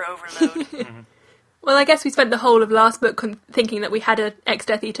 ex-Death Eater overload. Well, I guess we spent the whole of last book thinking that we had an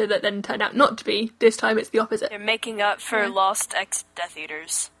ex-Death Eater that then turned out not to be. This time it's the opposite. They're making up for lost ex-Death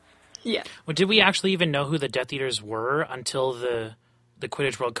Eaters. Yeah. Well, did we actually even know who the Death Eaters were until the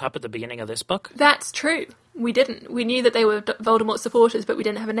Quidditch World Cup at the beginning of this book? That's true. We didn't. We knew that they were Voldemort's supporters, but we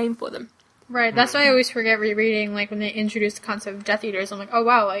didn't have a name for them. Right, that's why I always forget rereading, like, when they introduce the concept of Death Eaters, I'm like, oh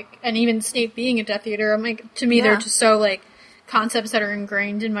wow, like, and even Snape being a Death Eater, I'm like, to me they're just so, like, concepts that are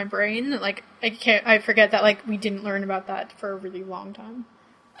ingrained in my brain that, like, I forget that, like, we didn't learn about that for a really long time.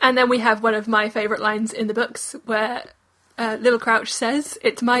 And then we have one of my favourite lines in the books, where Little Crouch says,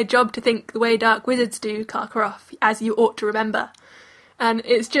 "It's my job to think the way dark wizards do, Karkaroff, as you ought to remember." And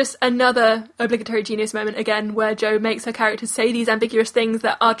it's just another obligatory genius moment again, where Jo makes her characters say these ambiguous things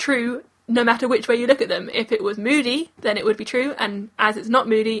that are true no matter which way you look at them. If it was Moody, then it would be true, and as it's not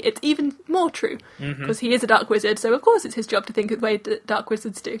Moody, it's even more true. Because he is a dark wizard, so of course it's his job to think the way dark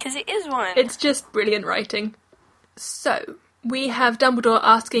wizards do. Because he is one. It's just brilliant writing. So, we have Dumbledore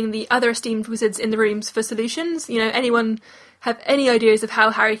asking the other esteemed wizards in the rooms for solutions. You know, anyone have any ideas of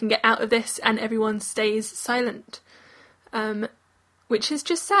how Harry can get out of this? And everyone stays silent. Which is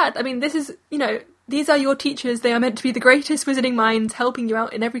just sad. I mean, this is, you know, these are your teachers. They are meant to be the greatest wizarding minds, helping you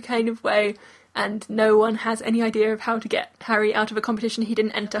out in every kind of way. And no one has any idea of how to get Harry out of a competition he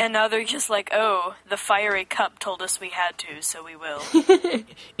didn't enter. And now they're just like, oh, the fiery cup told us we had to, so we will.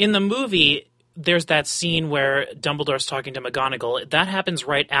 In the movie, there's that scene where Dumbledore's talking to McGonagall. That happens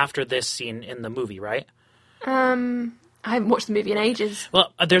right after this scene in the movie, right? I haven't watched the movie in ages.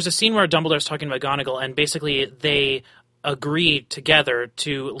 Well, there's a scene where Dumbledore's talking to McGonagall, and basically they agree together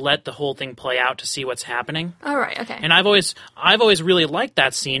to let the whole thing play out to see what's happening. Oh, right, okay. And I've always really liked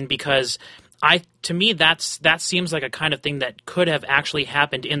that scene because to me that seems like a kind of thing that could have actually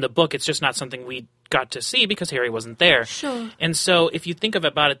happened in the book. It's just not something we got to see because Harry wasn't there. Sure. And so if you think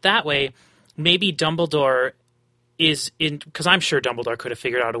about it that way, maybe Dumbledore is in, because I'm sure Dumbledore could have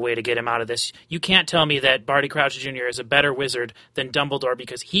figured out a way to get him out of this. You can't tell me that Barty Crouch Jr. is a better wizard than Dumbledore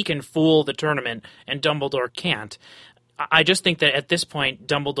because he can fool the tournament and Dumbledore can't. I just think that at this point,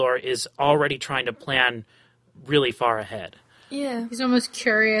 Dumbledore is already trying to plan really far ahead. Yeah. He's almost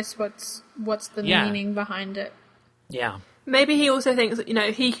curious what's the meaning behind it. Yeah. Maybe he also thinks that, you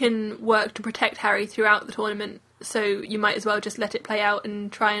know, he can work to protect Harry throughout the tournament, so you might as well just let it play out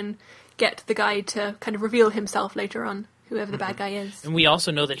and try and get the guy to kind of reveal himself later on, whoever the bad guy is. And we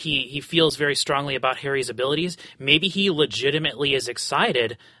also know that he feels very strongly about Harry's abilities. Maybe he legitimately is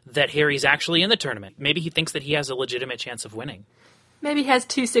excited that Harry's actually in the tournament. Maybe he thinks that he has a legitimate chance of winning. Maybe he has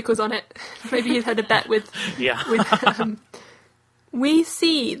 2 sickles on it. Maybe he's had a bet with... Yeah. We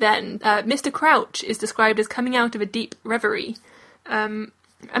see then Mr. Crouch is described as coming out of a deep reverie. And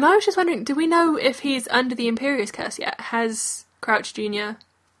I was just wondering, do we know if he's under the Imperius Curse yet? Has Crouch Jr.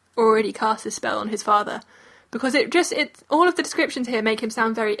 already cast a spell on his father? Because all of the descriptions here make him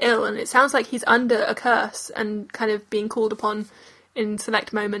sound very ill, and it sounds like he's under a curse and kind of being called upon in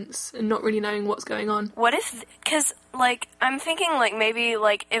select moments and not really knowing what's going on. What if, because, like, I'm thinking, like, maybe,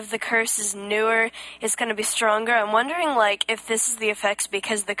 like, if the curse is newer, it's going to be stronger. I'm wondering, like, if this is the effects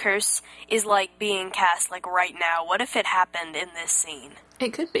because the curse is, like, being cast, like, right now. What if it happened in this scene?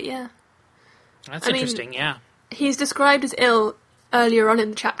 It could be, yeah. That's interesting, yeah. He's described as ill earlier on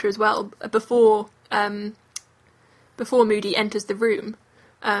in the chapter as well, before Moody enters the room.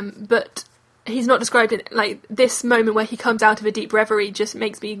 But he's not described in, like, this moment where he comes out of a deep reverie just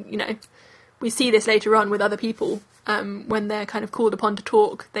makes me, you know, we see this later on with other people, when they're kind of called upon to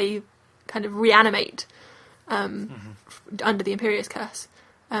talk, they kind of reanimate under the Imperius Curse.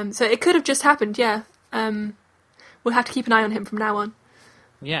 So it could have just happened, yeah. We'll have to keep an eye on him from now on.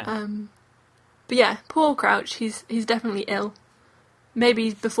 Yeah. But yeah, poor Crouch, he's definitely ill.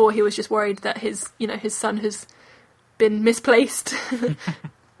 Maybe before he was just worried that his son has been misplaced.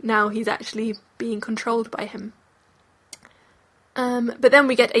 Now he's actually being controlled by him. But then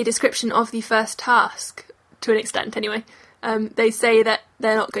we get a description of the first task, to an extent anyway. They say that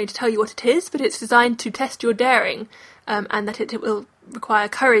they're not going to tell you what it is, but it's designed to test your daring, and that it will require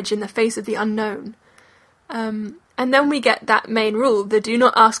courage in the face of the unknown. And then we get that main rule, the do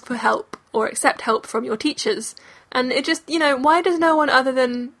not ask for help or accept help from your teachers. And it just, you know, why does no one other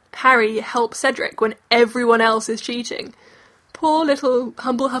than Harry help Cedric when everyone else is cheating. Poor little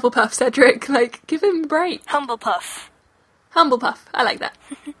humble Hufflepuff Cedric, like, give him a break. Humblepuff. Humblepuff, I like that.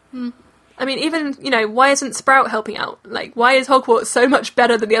 I mean, even, why isn't Sprout helping out? Like, why is Hogwarts so much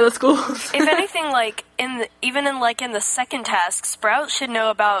better than the other schools? If anything, like, in the second task, Sprout should know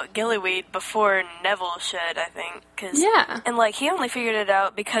about Gillyweed before Neville should, I think. Yeah. And, like, he only figured it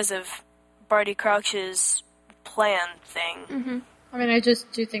out because of Barty Crouch's plan thing. Mm-hmm. I mean, I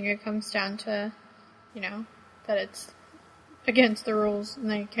just do think it comes down to, that it's against the rules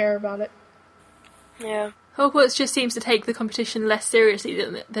and they care about it. Yeah. Hogwarts just seems to take the competition less seriously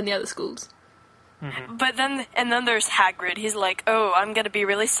than the other schools. Mm-hmm. But then there's Hagrid. He's like, oh, I'm gonna be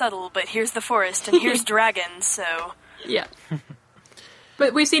really subtle, but here's the forest and here's dragons, so... Yeah.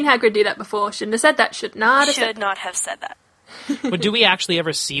 But we've seen Hagrid do that before. Shouldn't have said that. Should not have said that. But do we actually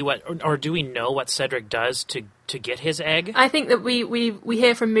ever see or do we know what Cedric does to get his egg? I think that we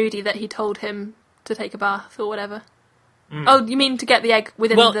hear from Moody that he told him to take a bath or whatever. Oh, you mean to get the egg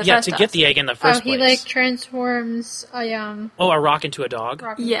within the first task? Get the egg in the first place. place. He, like, transforms a rock into a dog?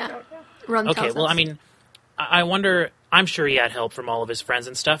 Ron okay, well, I mean, I wonder... I'm sure he had help from all of his friends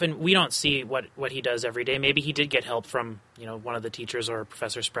and stuff, and we don't see what he does every day. Maybe he did get help from, one of the teachers or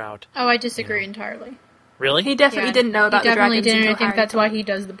Professor Sprout. Oh, I disagree entirely. Really? He definitely didn't know about the dragons. He definitely didn't. I think Harry that's why he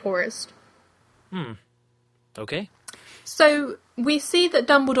does the poorest. Okay. So, we see that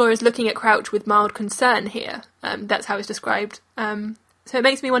Dumbledore is looking at Crouch with mild concern here. That's how it's described. So it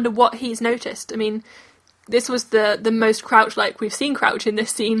makes me wonder what he's noticed. I mean, this was the most Crouch-like we've seen Crouch in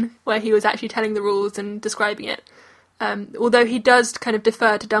this scene, where he was actually telling the rules and describing it. Although he does kind of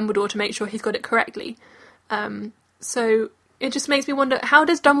defer to Dumbledore to make sure he's got it correctly. So it just makes me wonder, how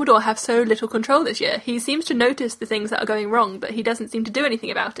does Dumbledore have so little control this year? He seems to notice the things that are going wrong, but he doesn't seem to do anything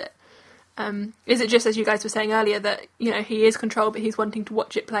about it. Is it just, as you guys were saying earlier, that, he is controlled, but he's wanting to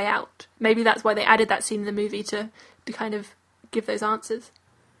watch it play out? Maybe that's why they added that scene in the movie to kind of give those answers.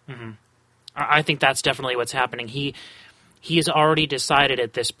 Mm-hmm. I think that's definitely what's happening. He has already decided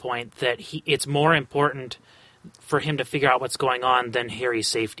at this point that it's more important for him to figure out what's going on than Harry's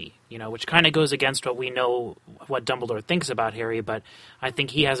safety, which kind of goes against what we know, what Dumbledore thinks about Harry, but I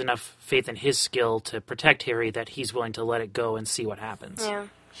think he has enough faith in his skill to protect Harry that he's willing to let it go and see what happens. Yeah.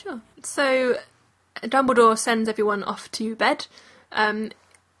 Sure. So, Dumbledore sends everyone off to bed.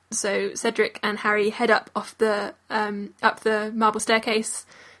 So Cedric and Harry head up the marble staircase.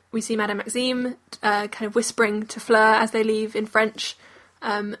 We see Madame Maxime kind of whispering to Fleur as they leave in French.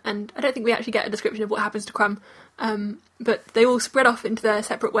 And I don't think we actually get a description of what happens to Crumb. But they all spread off into their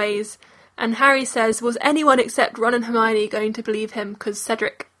separate ways. And Harry says, was anyone except Ron and Hermione going to believe him? Because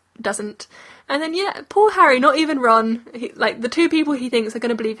Cedric doesn't. And then, poor Harry, not even Ron. The two people he thinks are going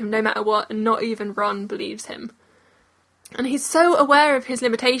to believe him no matter what, and not even Ron believes him. And he's so aware of his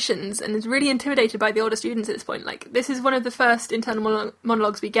limitations and is really intimidated by the older students at this point. This is one of the first internal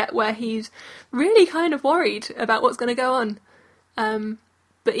monologues we get where he's really kind of worried about what's going to go on.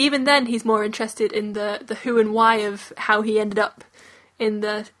 But even then, he's more interested in the who and why of how he ended up in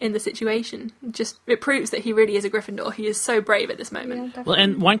the situation. It proves that he really is a Gryffindor. He is so brave at this moment. Yeah, well,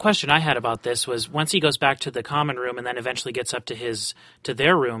 and one question I had about this was, once he goes back to the common room and then eventually gets up to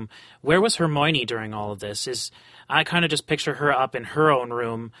their room, where was Hermione during all of this? I kind of just picture her up in her own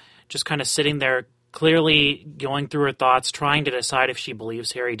room, just kind of sitting there, clearly going through her thoughts, trying to decide if she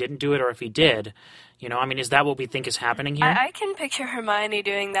believes Harry didn't do it or if he did. Is that what we think is happening here? I can picture Hermione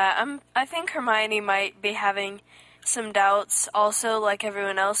doing that. I think Hermione might be having some doubts also, like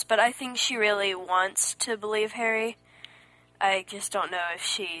everyone else, but I think she really wants to believe Harry. I just don't know if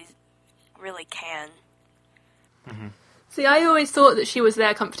she really can. Mm-hmm. See, I always thought that she was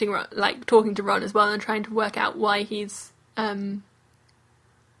there comforting Ron, talking to Ron as well and trying to work out why he's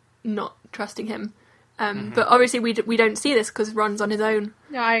not trusting him. But obviously we don't see this because Ron's on his own.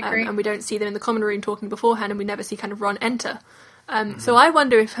 No, I agree. And we don't see them in the common room talking beforehand, and we never see kind of Ron enter. So I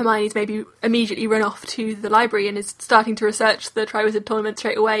wonder if Hermione's maybe immediately run off to the library and is starting to research the Triwizard Tournament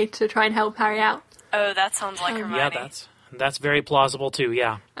straight away to try and help Harry out. Oh, that sounds like Hermione. Yeah, that's very plausible too,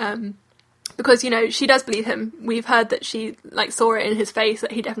 yeah. Because, she does believe him. We've heard that she, saw it in his face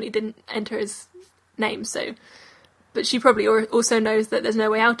that he definitely didn't enter his name, so... But she probably also knows that there's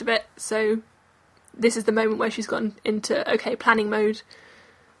no way out of it, so this is the moment where she's gone into, planning mode.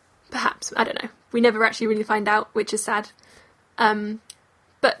 Perhaps, I don't know. We never actually really find out, which is sad.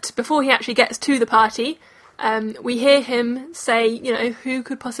 But before he actually gets to the party, we hear him say, who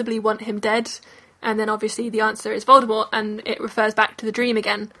could possibly want him dead? And then obviously the answer is Voldemort, and it refers back to the dream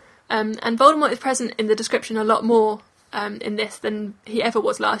again. And Voldemort is present in the description a lot more in this than he ever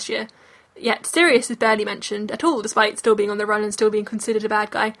was last year. Yet Sirius is barely mentioned at all, despite still being on the run and still being considered a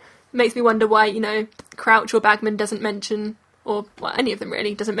bad guy. It makes me wonder why, Crouch or Bagman doesn't mention, or well, any of them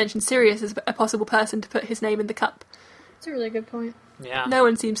really, doesn't mention Sirius as a possible person to put his name in the cup. That's a really good point. Yeah. No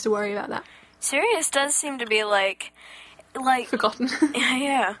one seems to worry about that. Sirius does seem to be like Forgotten.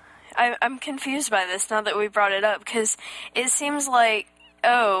 yeah. I'm confused by this now that we brought it up, because it seems like,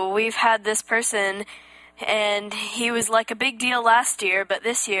 oh, we've had this person, and he was like a big deal last year, but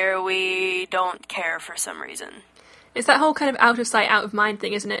this year we don't care for some reason. It's that whole kind of out of sight, out of mind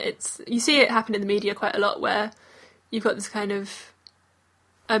thing, isn't it? You see it happen in the media quite a lot, where you've got this kind of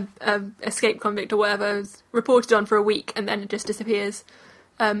a escape convict or whatever is reported on for a week, and then it just disappears.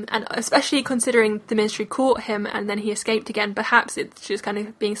 And especially considering the Ministry caught him and then he escaped again, perhaps it's just kind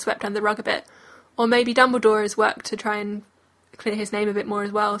of being swept under the rug a bit. Or maybe Dumbledore has worked to try and clear his name a bit more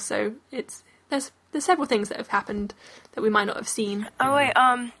as well, so there's several things that have happened that we might not have seen. Oh wait,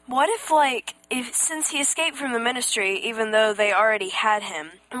 what if since he escaped from the Ministry, even though they already had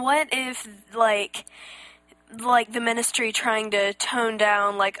him, what if, like the Ministry trying to tone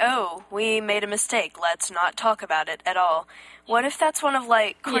down, oh, we made a mistake, let's not talk about it at all. What if that's one of,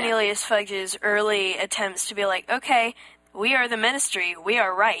 Cornelius Fudge's early attempts to be like, okay, we are the Ministry, we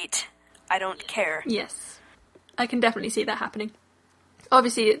are right, I don't care. Yes, I can definitely see that happening.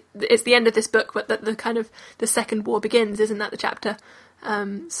 Obviously, it's the end of this book, but the kind of the Second War begins, isn't that the chapter?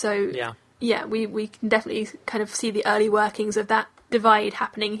 Yeah, we can definitely kind of see the early workings of that divide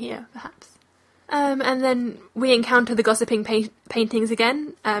happening here, perhaps. And then we encounter the gossiping paintings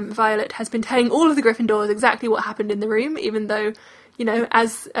again. Violet has been telling all of the Gryffindors exactly what happened in the room, even though,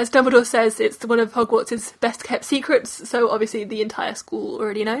 as Dumbledore says, it's one of Hogwarts' best-kept secrets, so obviously the entire school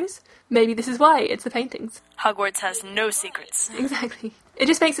already knows. Maybe this is why, it's the paintings. Hogwarts has no secrets. Exactly. It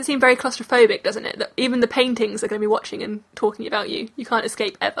just makes it seem very claustrophobic, doesn't it? That even the paintings are going to be watching and talking about you. You can't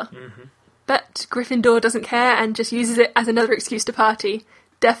escape ever. Mm-hmm. But Gryffindor doesn't care and just uses it as another excuse to party.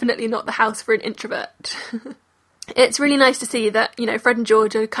 Definitely not the house for an introvert. It's really nice to see that, Fred and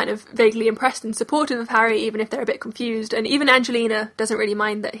George are kind of vaguely impressed and supportive of Harry, even if they're a bit confused. And even Angelina doesn't really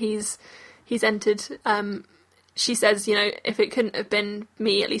mind that he's entered. She says, if it couldn't have been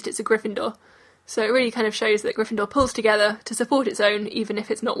me, at least it's a Gryffindor. So it really kind of shows that Gryffindor pulls together to support its own, even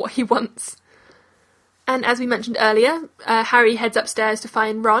if it's not what he wants. And as we mentioned earlier, Harry heads upstairs to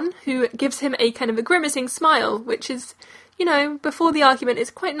find Ron, who gives him a kind of a grimacing smile, which is, before the argument,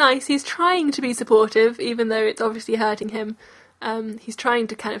 it's quite nice. He's trying to be supportive, even though it's obviously hurting him. He's trying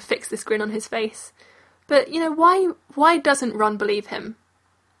to kind of fix this grin on his face. But, why doesn't Ron believe him?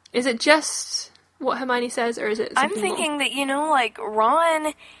 Is it just what Hermione says, or is it something I'm thinking more? That,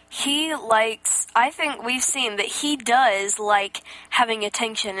 Ron, I think we've seen that he does like having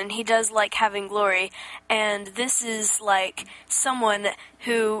attention, and he does like having glory, and this is, someone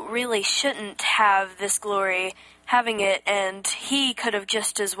who really shouldn't have this glory having it, and he could have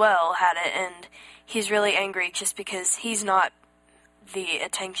just as well had it, and he's really angry just because he's not the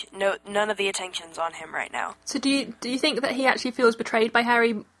attention. No, none of the attention's on him right now. So do you think that he actually feels betrayed by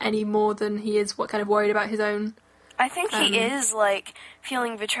Harry any more than he is kind of worried about his own? I think he is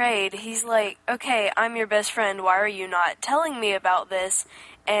feeling betrayed. He's okay, I'm your best friend. Why are you not telling me about this?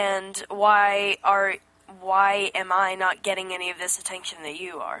 And why am I not getting any of this attention that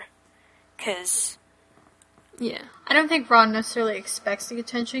you are? 'Cause yeah, I don't think Ron necessarily expects the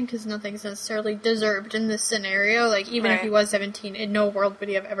attention, because nothing's necessarily deserved in this scenario. Even if he was 17, in no world would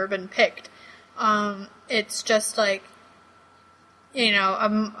he have ever been picked. It's just I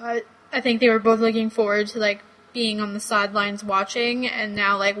think they were both looking forward to being on the sidelines watching, and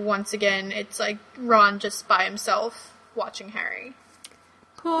now once again it's Ron just by himself watching Harry.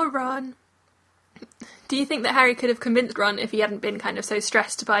 Poor Ron. Do you think that Harry could have convinced Ron if he hadn't been kind of so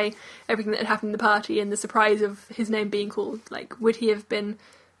stressed by everything that had happened in the party and the surprise of his name being called? Would he have been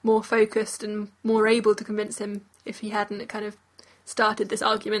more focused and more able to convince him if he hadn't kind of started this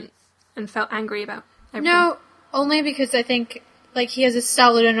argument and felt angry about everything? No, only because I think, he has a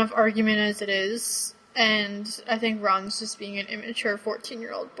solid enough argument as it is, and I think Ron's just being an immature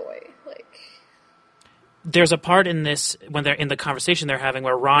 14-year-old boy. There's a part in this, when they're in the conversation they're having,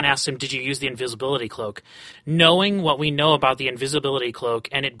 where Ron asks him, did you use the invisibility cloak? Knowing what we know about the invisibility cloak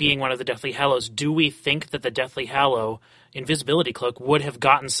and it being one of the Deathly Hallows, do we think that the Deathly Hallow invisibility cloak would have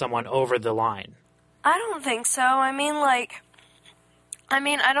gotten someone over the line? I don't think so. I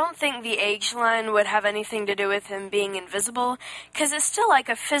don't think the age line would have anything to do with him being invisible, because it's still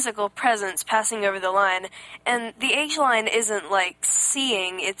a physical presence passing over the line, and the age line isn't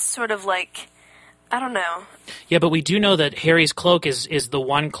seeing, it's sort of I don't know. Yeah, but we do know that Harry's cloak is the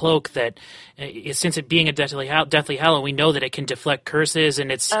one cloak that, since it being a Deathly Hallow, we know that it can deflect curses,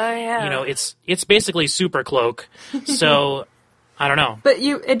 and it's it's basically super cloak. So I don't know. But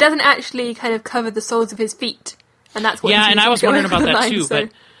it doesn't actually kind of cover the soles of his feet, and that's what. Yeah, and I was wondering about that too. So.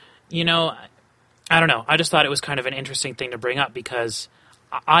 But I don't know. I just thought it was kind of an interesting thing to bring up because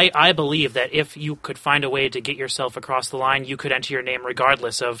I believe that if you could find a way to get yourself across the line, you could enter your name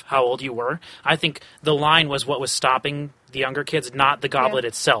regardless of how old you were. I think the line was what was stopping the younger kids, not the goblet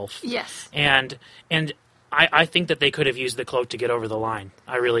itself. Yes. And I think that they could have used the cloak to get over the line.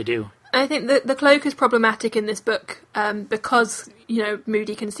 I really do. I think the cloak is problematic in this book because,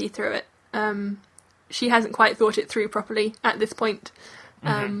 Moody can see through it. She hasn't quite thought it through properly at this point.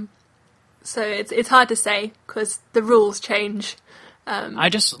 So it's hard to say because the rules change. I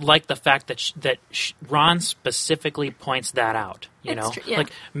just like the fact that Ron specifically points that out.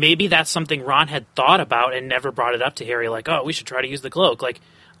 Like maybe that's something Ron had thought about and never brought it up to Harry. Like, oh, we should try to use the cloak. Like,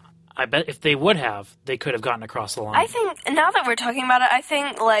 I bet if they would have, they could have gotten across the line. I think now that we're talking about it, I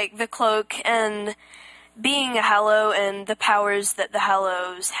think like the cloak and being a Hallow and the powers that the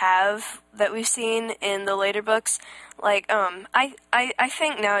Hallows have that we've seen in the later books, like I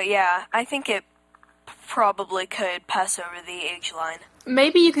think now, I think it probably could pass over the age line.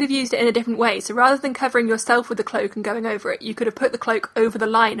 Maybe you could have used it in a different way. So rather than covering yourself with the cloak and going over it, you could have put the cloak over the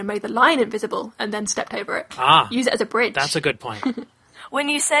line and made the line invisible and then stepped over it. Use it as a bridge. That's a good point. When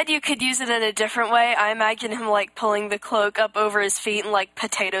you said you could use it in a different way, I imagine him like pulling the cloak up over his feet and like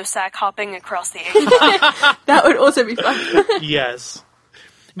potato sack hopping across the age line. That would also be fun. Yes.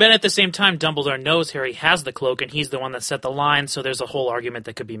 But at the same time, Dumbledore knows Harry has the cloak and he's the one that set the line, so there's a whole argument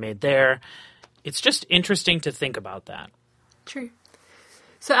that could be made there. It's just interesting to think about that. True.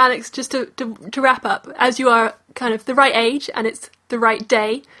 So, Alex, just to wrap up, as you are kind of the right age and it's the right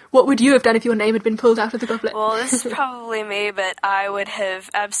day, what would you have done if your name had been pulled out of the goblet? Well, this is probably me, but I would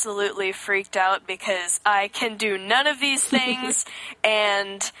have absolutely freaked out because I can do none of these things,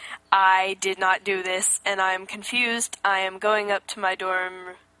 and I did not do this, and I'm confused. I am going up to my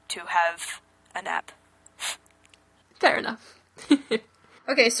dorm to have a nap. Fair enough.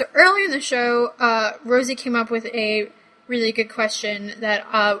 Okay, so earlier in the show, Rosie came up with a really good question that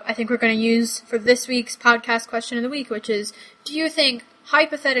I think we're going to use for this week's podcast question of the week, which is, do you think,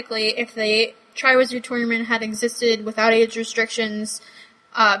 hypothetically, if the Triwizard Tournament had existed without age restrictions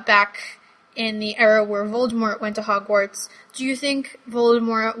back in the era where Voldemort went to Hogwarts, do you think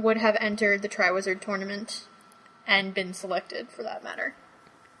Voldemort would have entered the Triwizard Tournament and been selected, for that matter?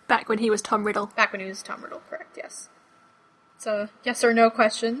 Back when he was Tom Riddle. Back when he was Tom Riddle, correct, yes. It's a yes or no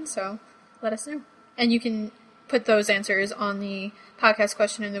question, so let us know. And you can put those answers on the podcast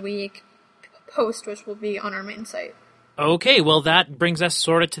question of the week post, which will be on our main site. Okay, well, that brings us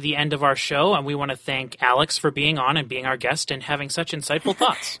sort of to the end of our show, and we want to thank Alex for being on and being our guest and having such insightful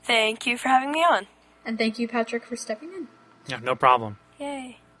thoughts. Thank you for having me on. And thank you, Patrick, for stepping in. Yeah, no problem.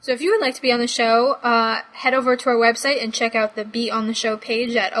 Yay. So if you would like to be on the show, head over to our website and check out the Be on the Show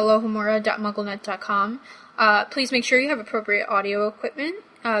page at alohomora.mugglenet.com. Please make sure you have appropriate audio equipment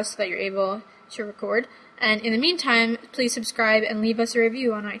so that you're able to record. And in the meantime, please subscribe and leave us a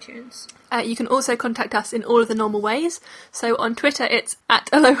review on iTunes. You can also contact us in all of the normal ways. So on Twitter, it's at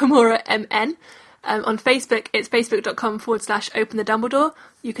AlohomoraMN. On Facebook, it's facebook.com/OpenTheDumbledore.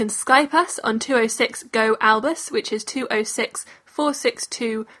 You can Skype us on 206-GO-ALBUS, which is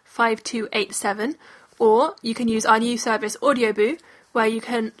 206-462-5287. Or you can use our new service, Audioboo, where you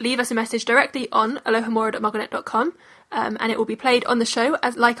can leave us a message directly on alohomora.mugglenet.com, and it will be played on the show,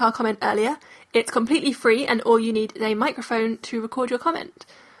 as like our comment earlier. It's completely free, and all you need is a microphone to record your comment.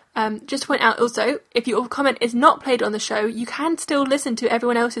 Just to point out also, if your comment is not played on the show, you can still listen to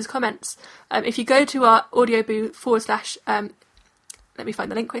everyone else's comments. If you go to our Audioboo / let me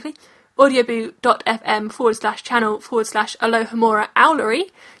find the link quickly, audioboo.fm/channel/Alohomora Owlery,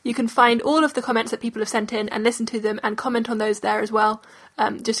 you can find all of the comments that people have sent in and listen to them and comment on those there as well,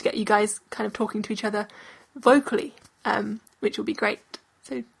 just to get you guys kind of talking to each other vocally, which will be great.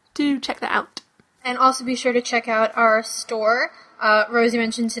 So do check that out. And also be sure to check out our store. Rosie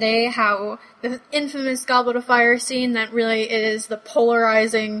mentioned today how the infamous Goblet of Fire scene, that really is the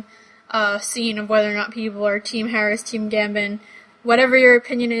polarizing scene of whether or not people are Team Harris, Team Gambin. Whatever your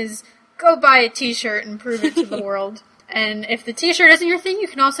opinion is, go buy a t-shirt and prove it to the world. And if the t-shirt isn't your thing, you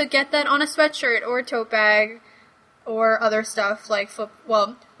can also get that on a sweatshirt or a tote bag or other stuff like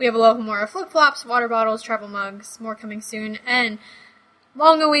we have Alohomora flip-flops, water bottles, travel mugs, more coming soon, and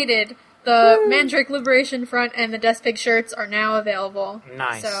long-awaited, the Mandrake Liberation Front and the Death Pig shirts are now available.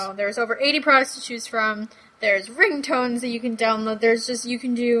 Nice. So there's over 80 products to choose from. There's ringtones that you can download. You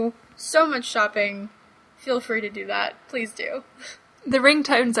can do so much shopping. Feel free to do that. Please do. The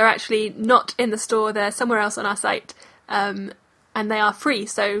ringtones are actually not in the store. They're somewhere else on our site. And they are free,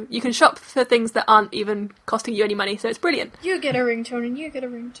 so you can shop for things that aren't even costing you any money, so it's brilliant. You get a ringtone and you get a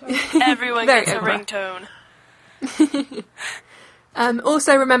ringtone. Everyone Very gets a Oprah. ringtone.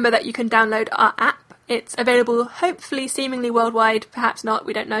 Also remember that you can download our app. It's available hopefully seemingly worldwide, perhaps not,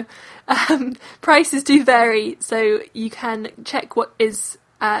 we don't know. Prices do vary, so you can check what is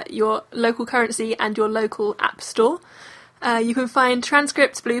your local currency and your local app store. You can find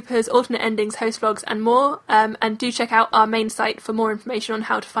transcripts, bloopers, alternate endings, host vlogs, and more. And do check out our main site for more information on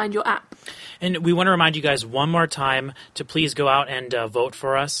how to find your app. And we want to remind you guys one more time to please go out and vote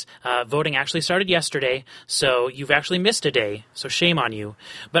for us. Voting actually started yesterday, so you've actually missed a day, so shame on you.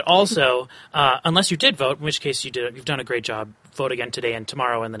 But also, unless you did vote, in which case you've done a great job, vote again today and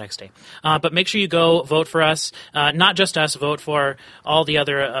tomorrow and the next day. But make sure you go vote for us. Not just us, vote for all the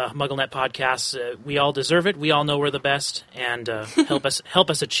other MuggleNet podcasts. We all deserve it. We all know we're the best, and help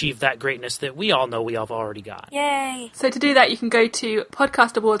us achieve that greatness that we all know we have already got. Yay! So to do that, you can go to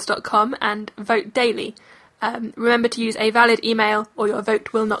podcastawards.com and vote daily. Remember to use a valid email or your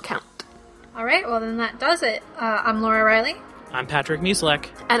vote will not count. Alright, well then that does it. I'm Laura Riley. I'm Patrick Muslek.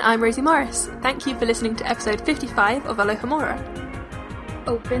 And I'm Rosie Morris. Thank you for listening to episode 55 of Alohomora.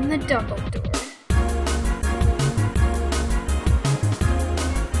 Open the Dumbledore.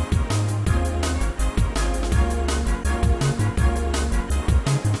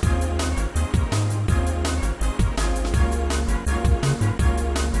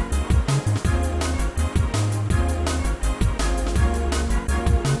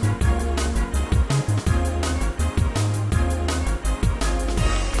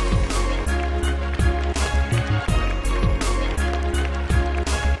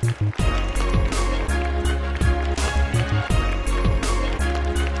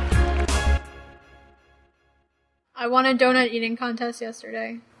 I won a donut eating contest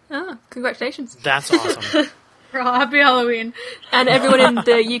yesterday. Oh, congratulations. That's awesome. Happy Halloween. And everyone in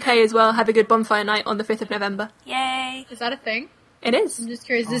the UK as well, have a good bonfire night on the 5th of November. Yay! Is that a thing? It is. I'm just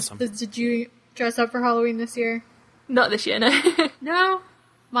curious, Awesome. did you dress up for Halloween this year? Not this year, no. No.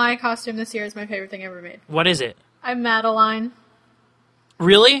 My costume this year is my favorite thing ever made. What is it? I'm Madeline.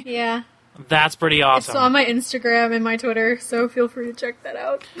 Really? Yeah. That's pretty It's on awesome. my Instagram and my Twitter, so feel free to check that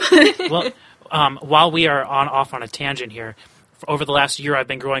out. Well, while we are off on a tangent here, over the last year I've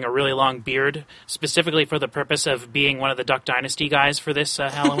been growing a really long beard, specifically for the purpose of being one of the Duck Dynasty guys for this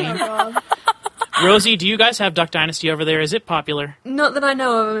Halloween. Rosie, do you guys have Duck Dynasty over there? Is it popular? Not that I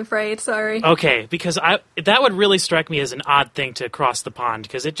know of, I'm afraid. Sorry. Okay, because that would really strike me as an odd thing to cross the pond,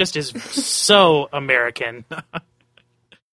 because it just is so American.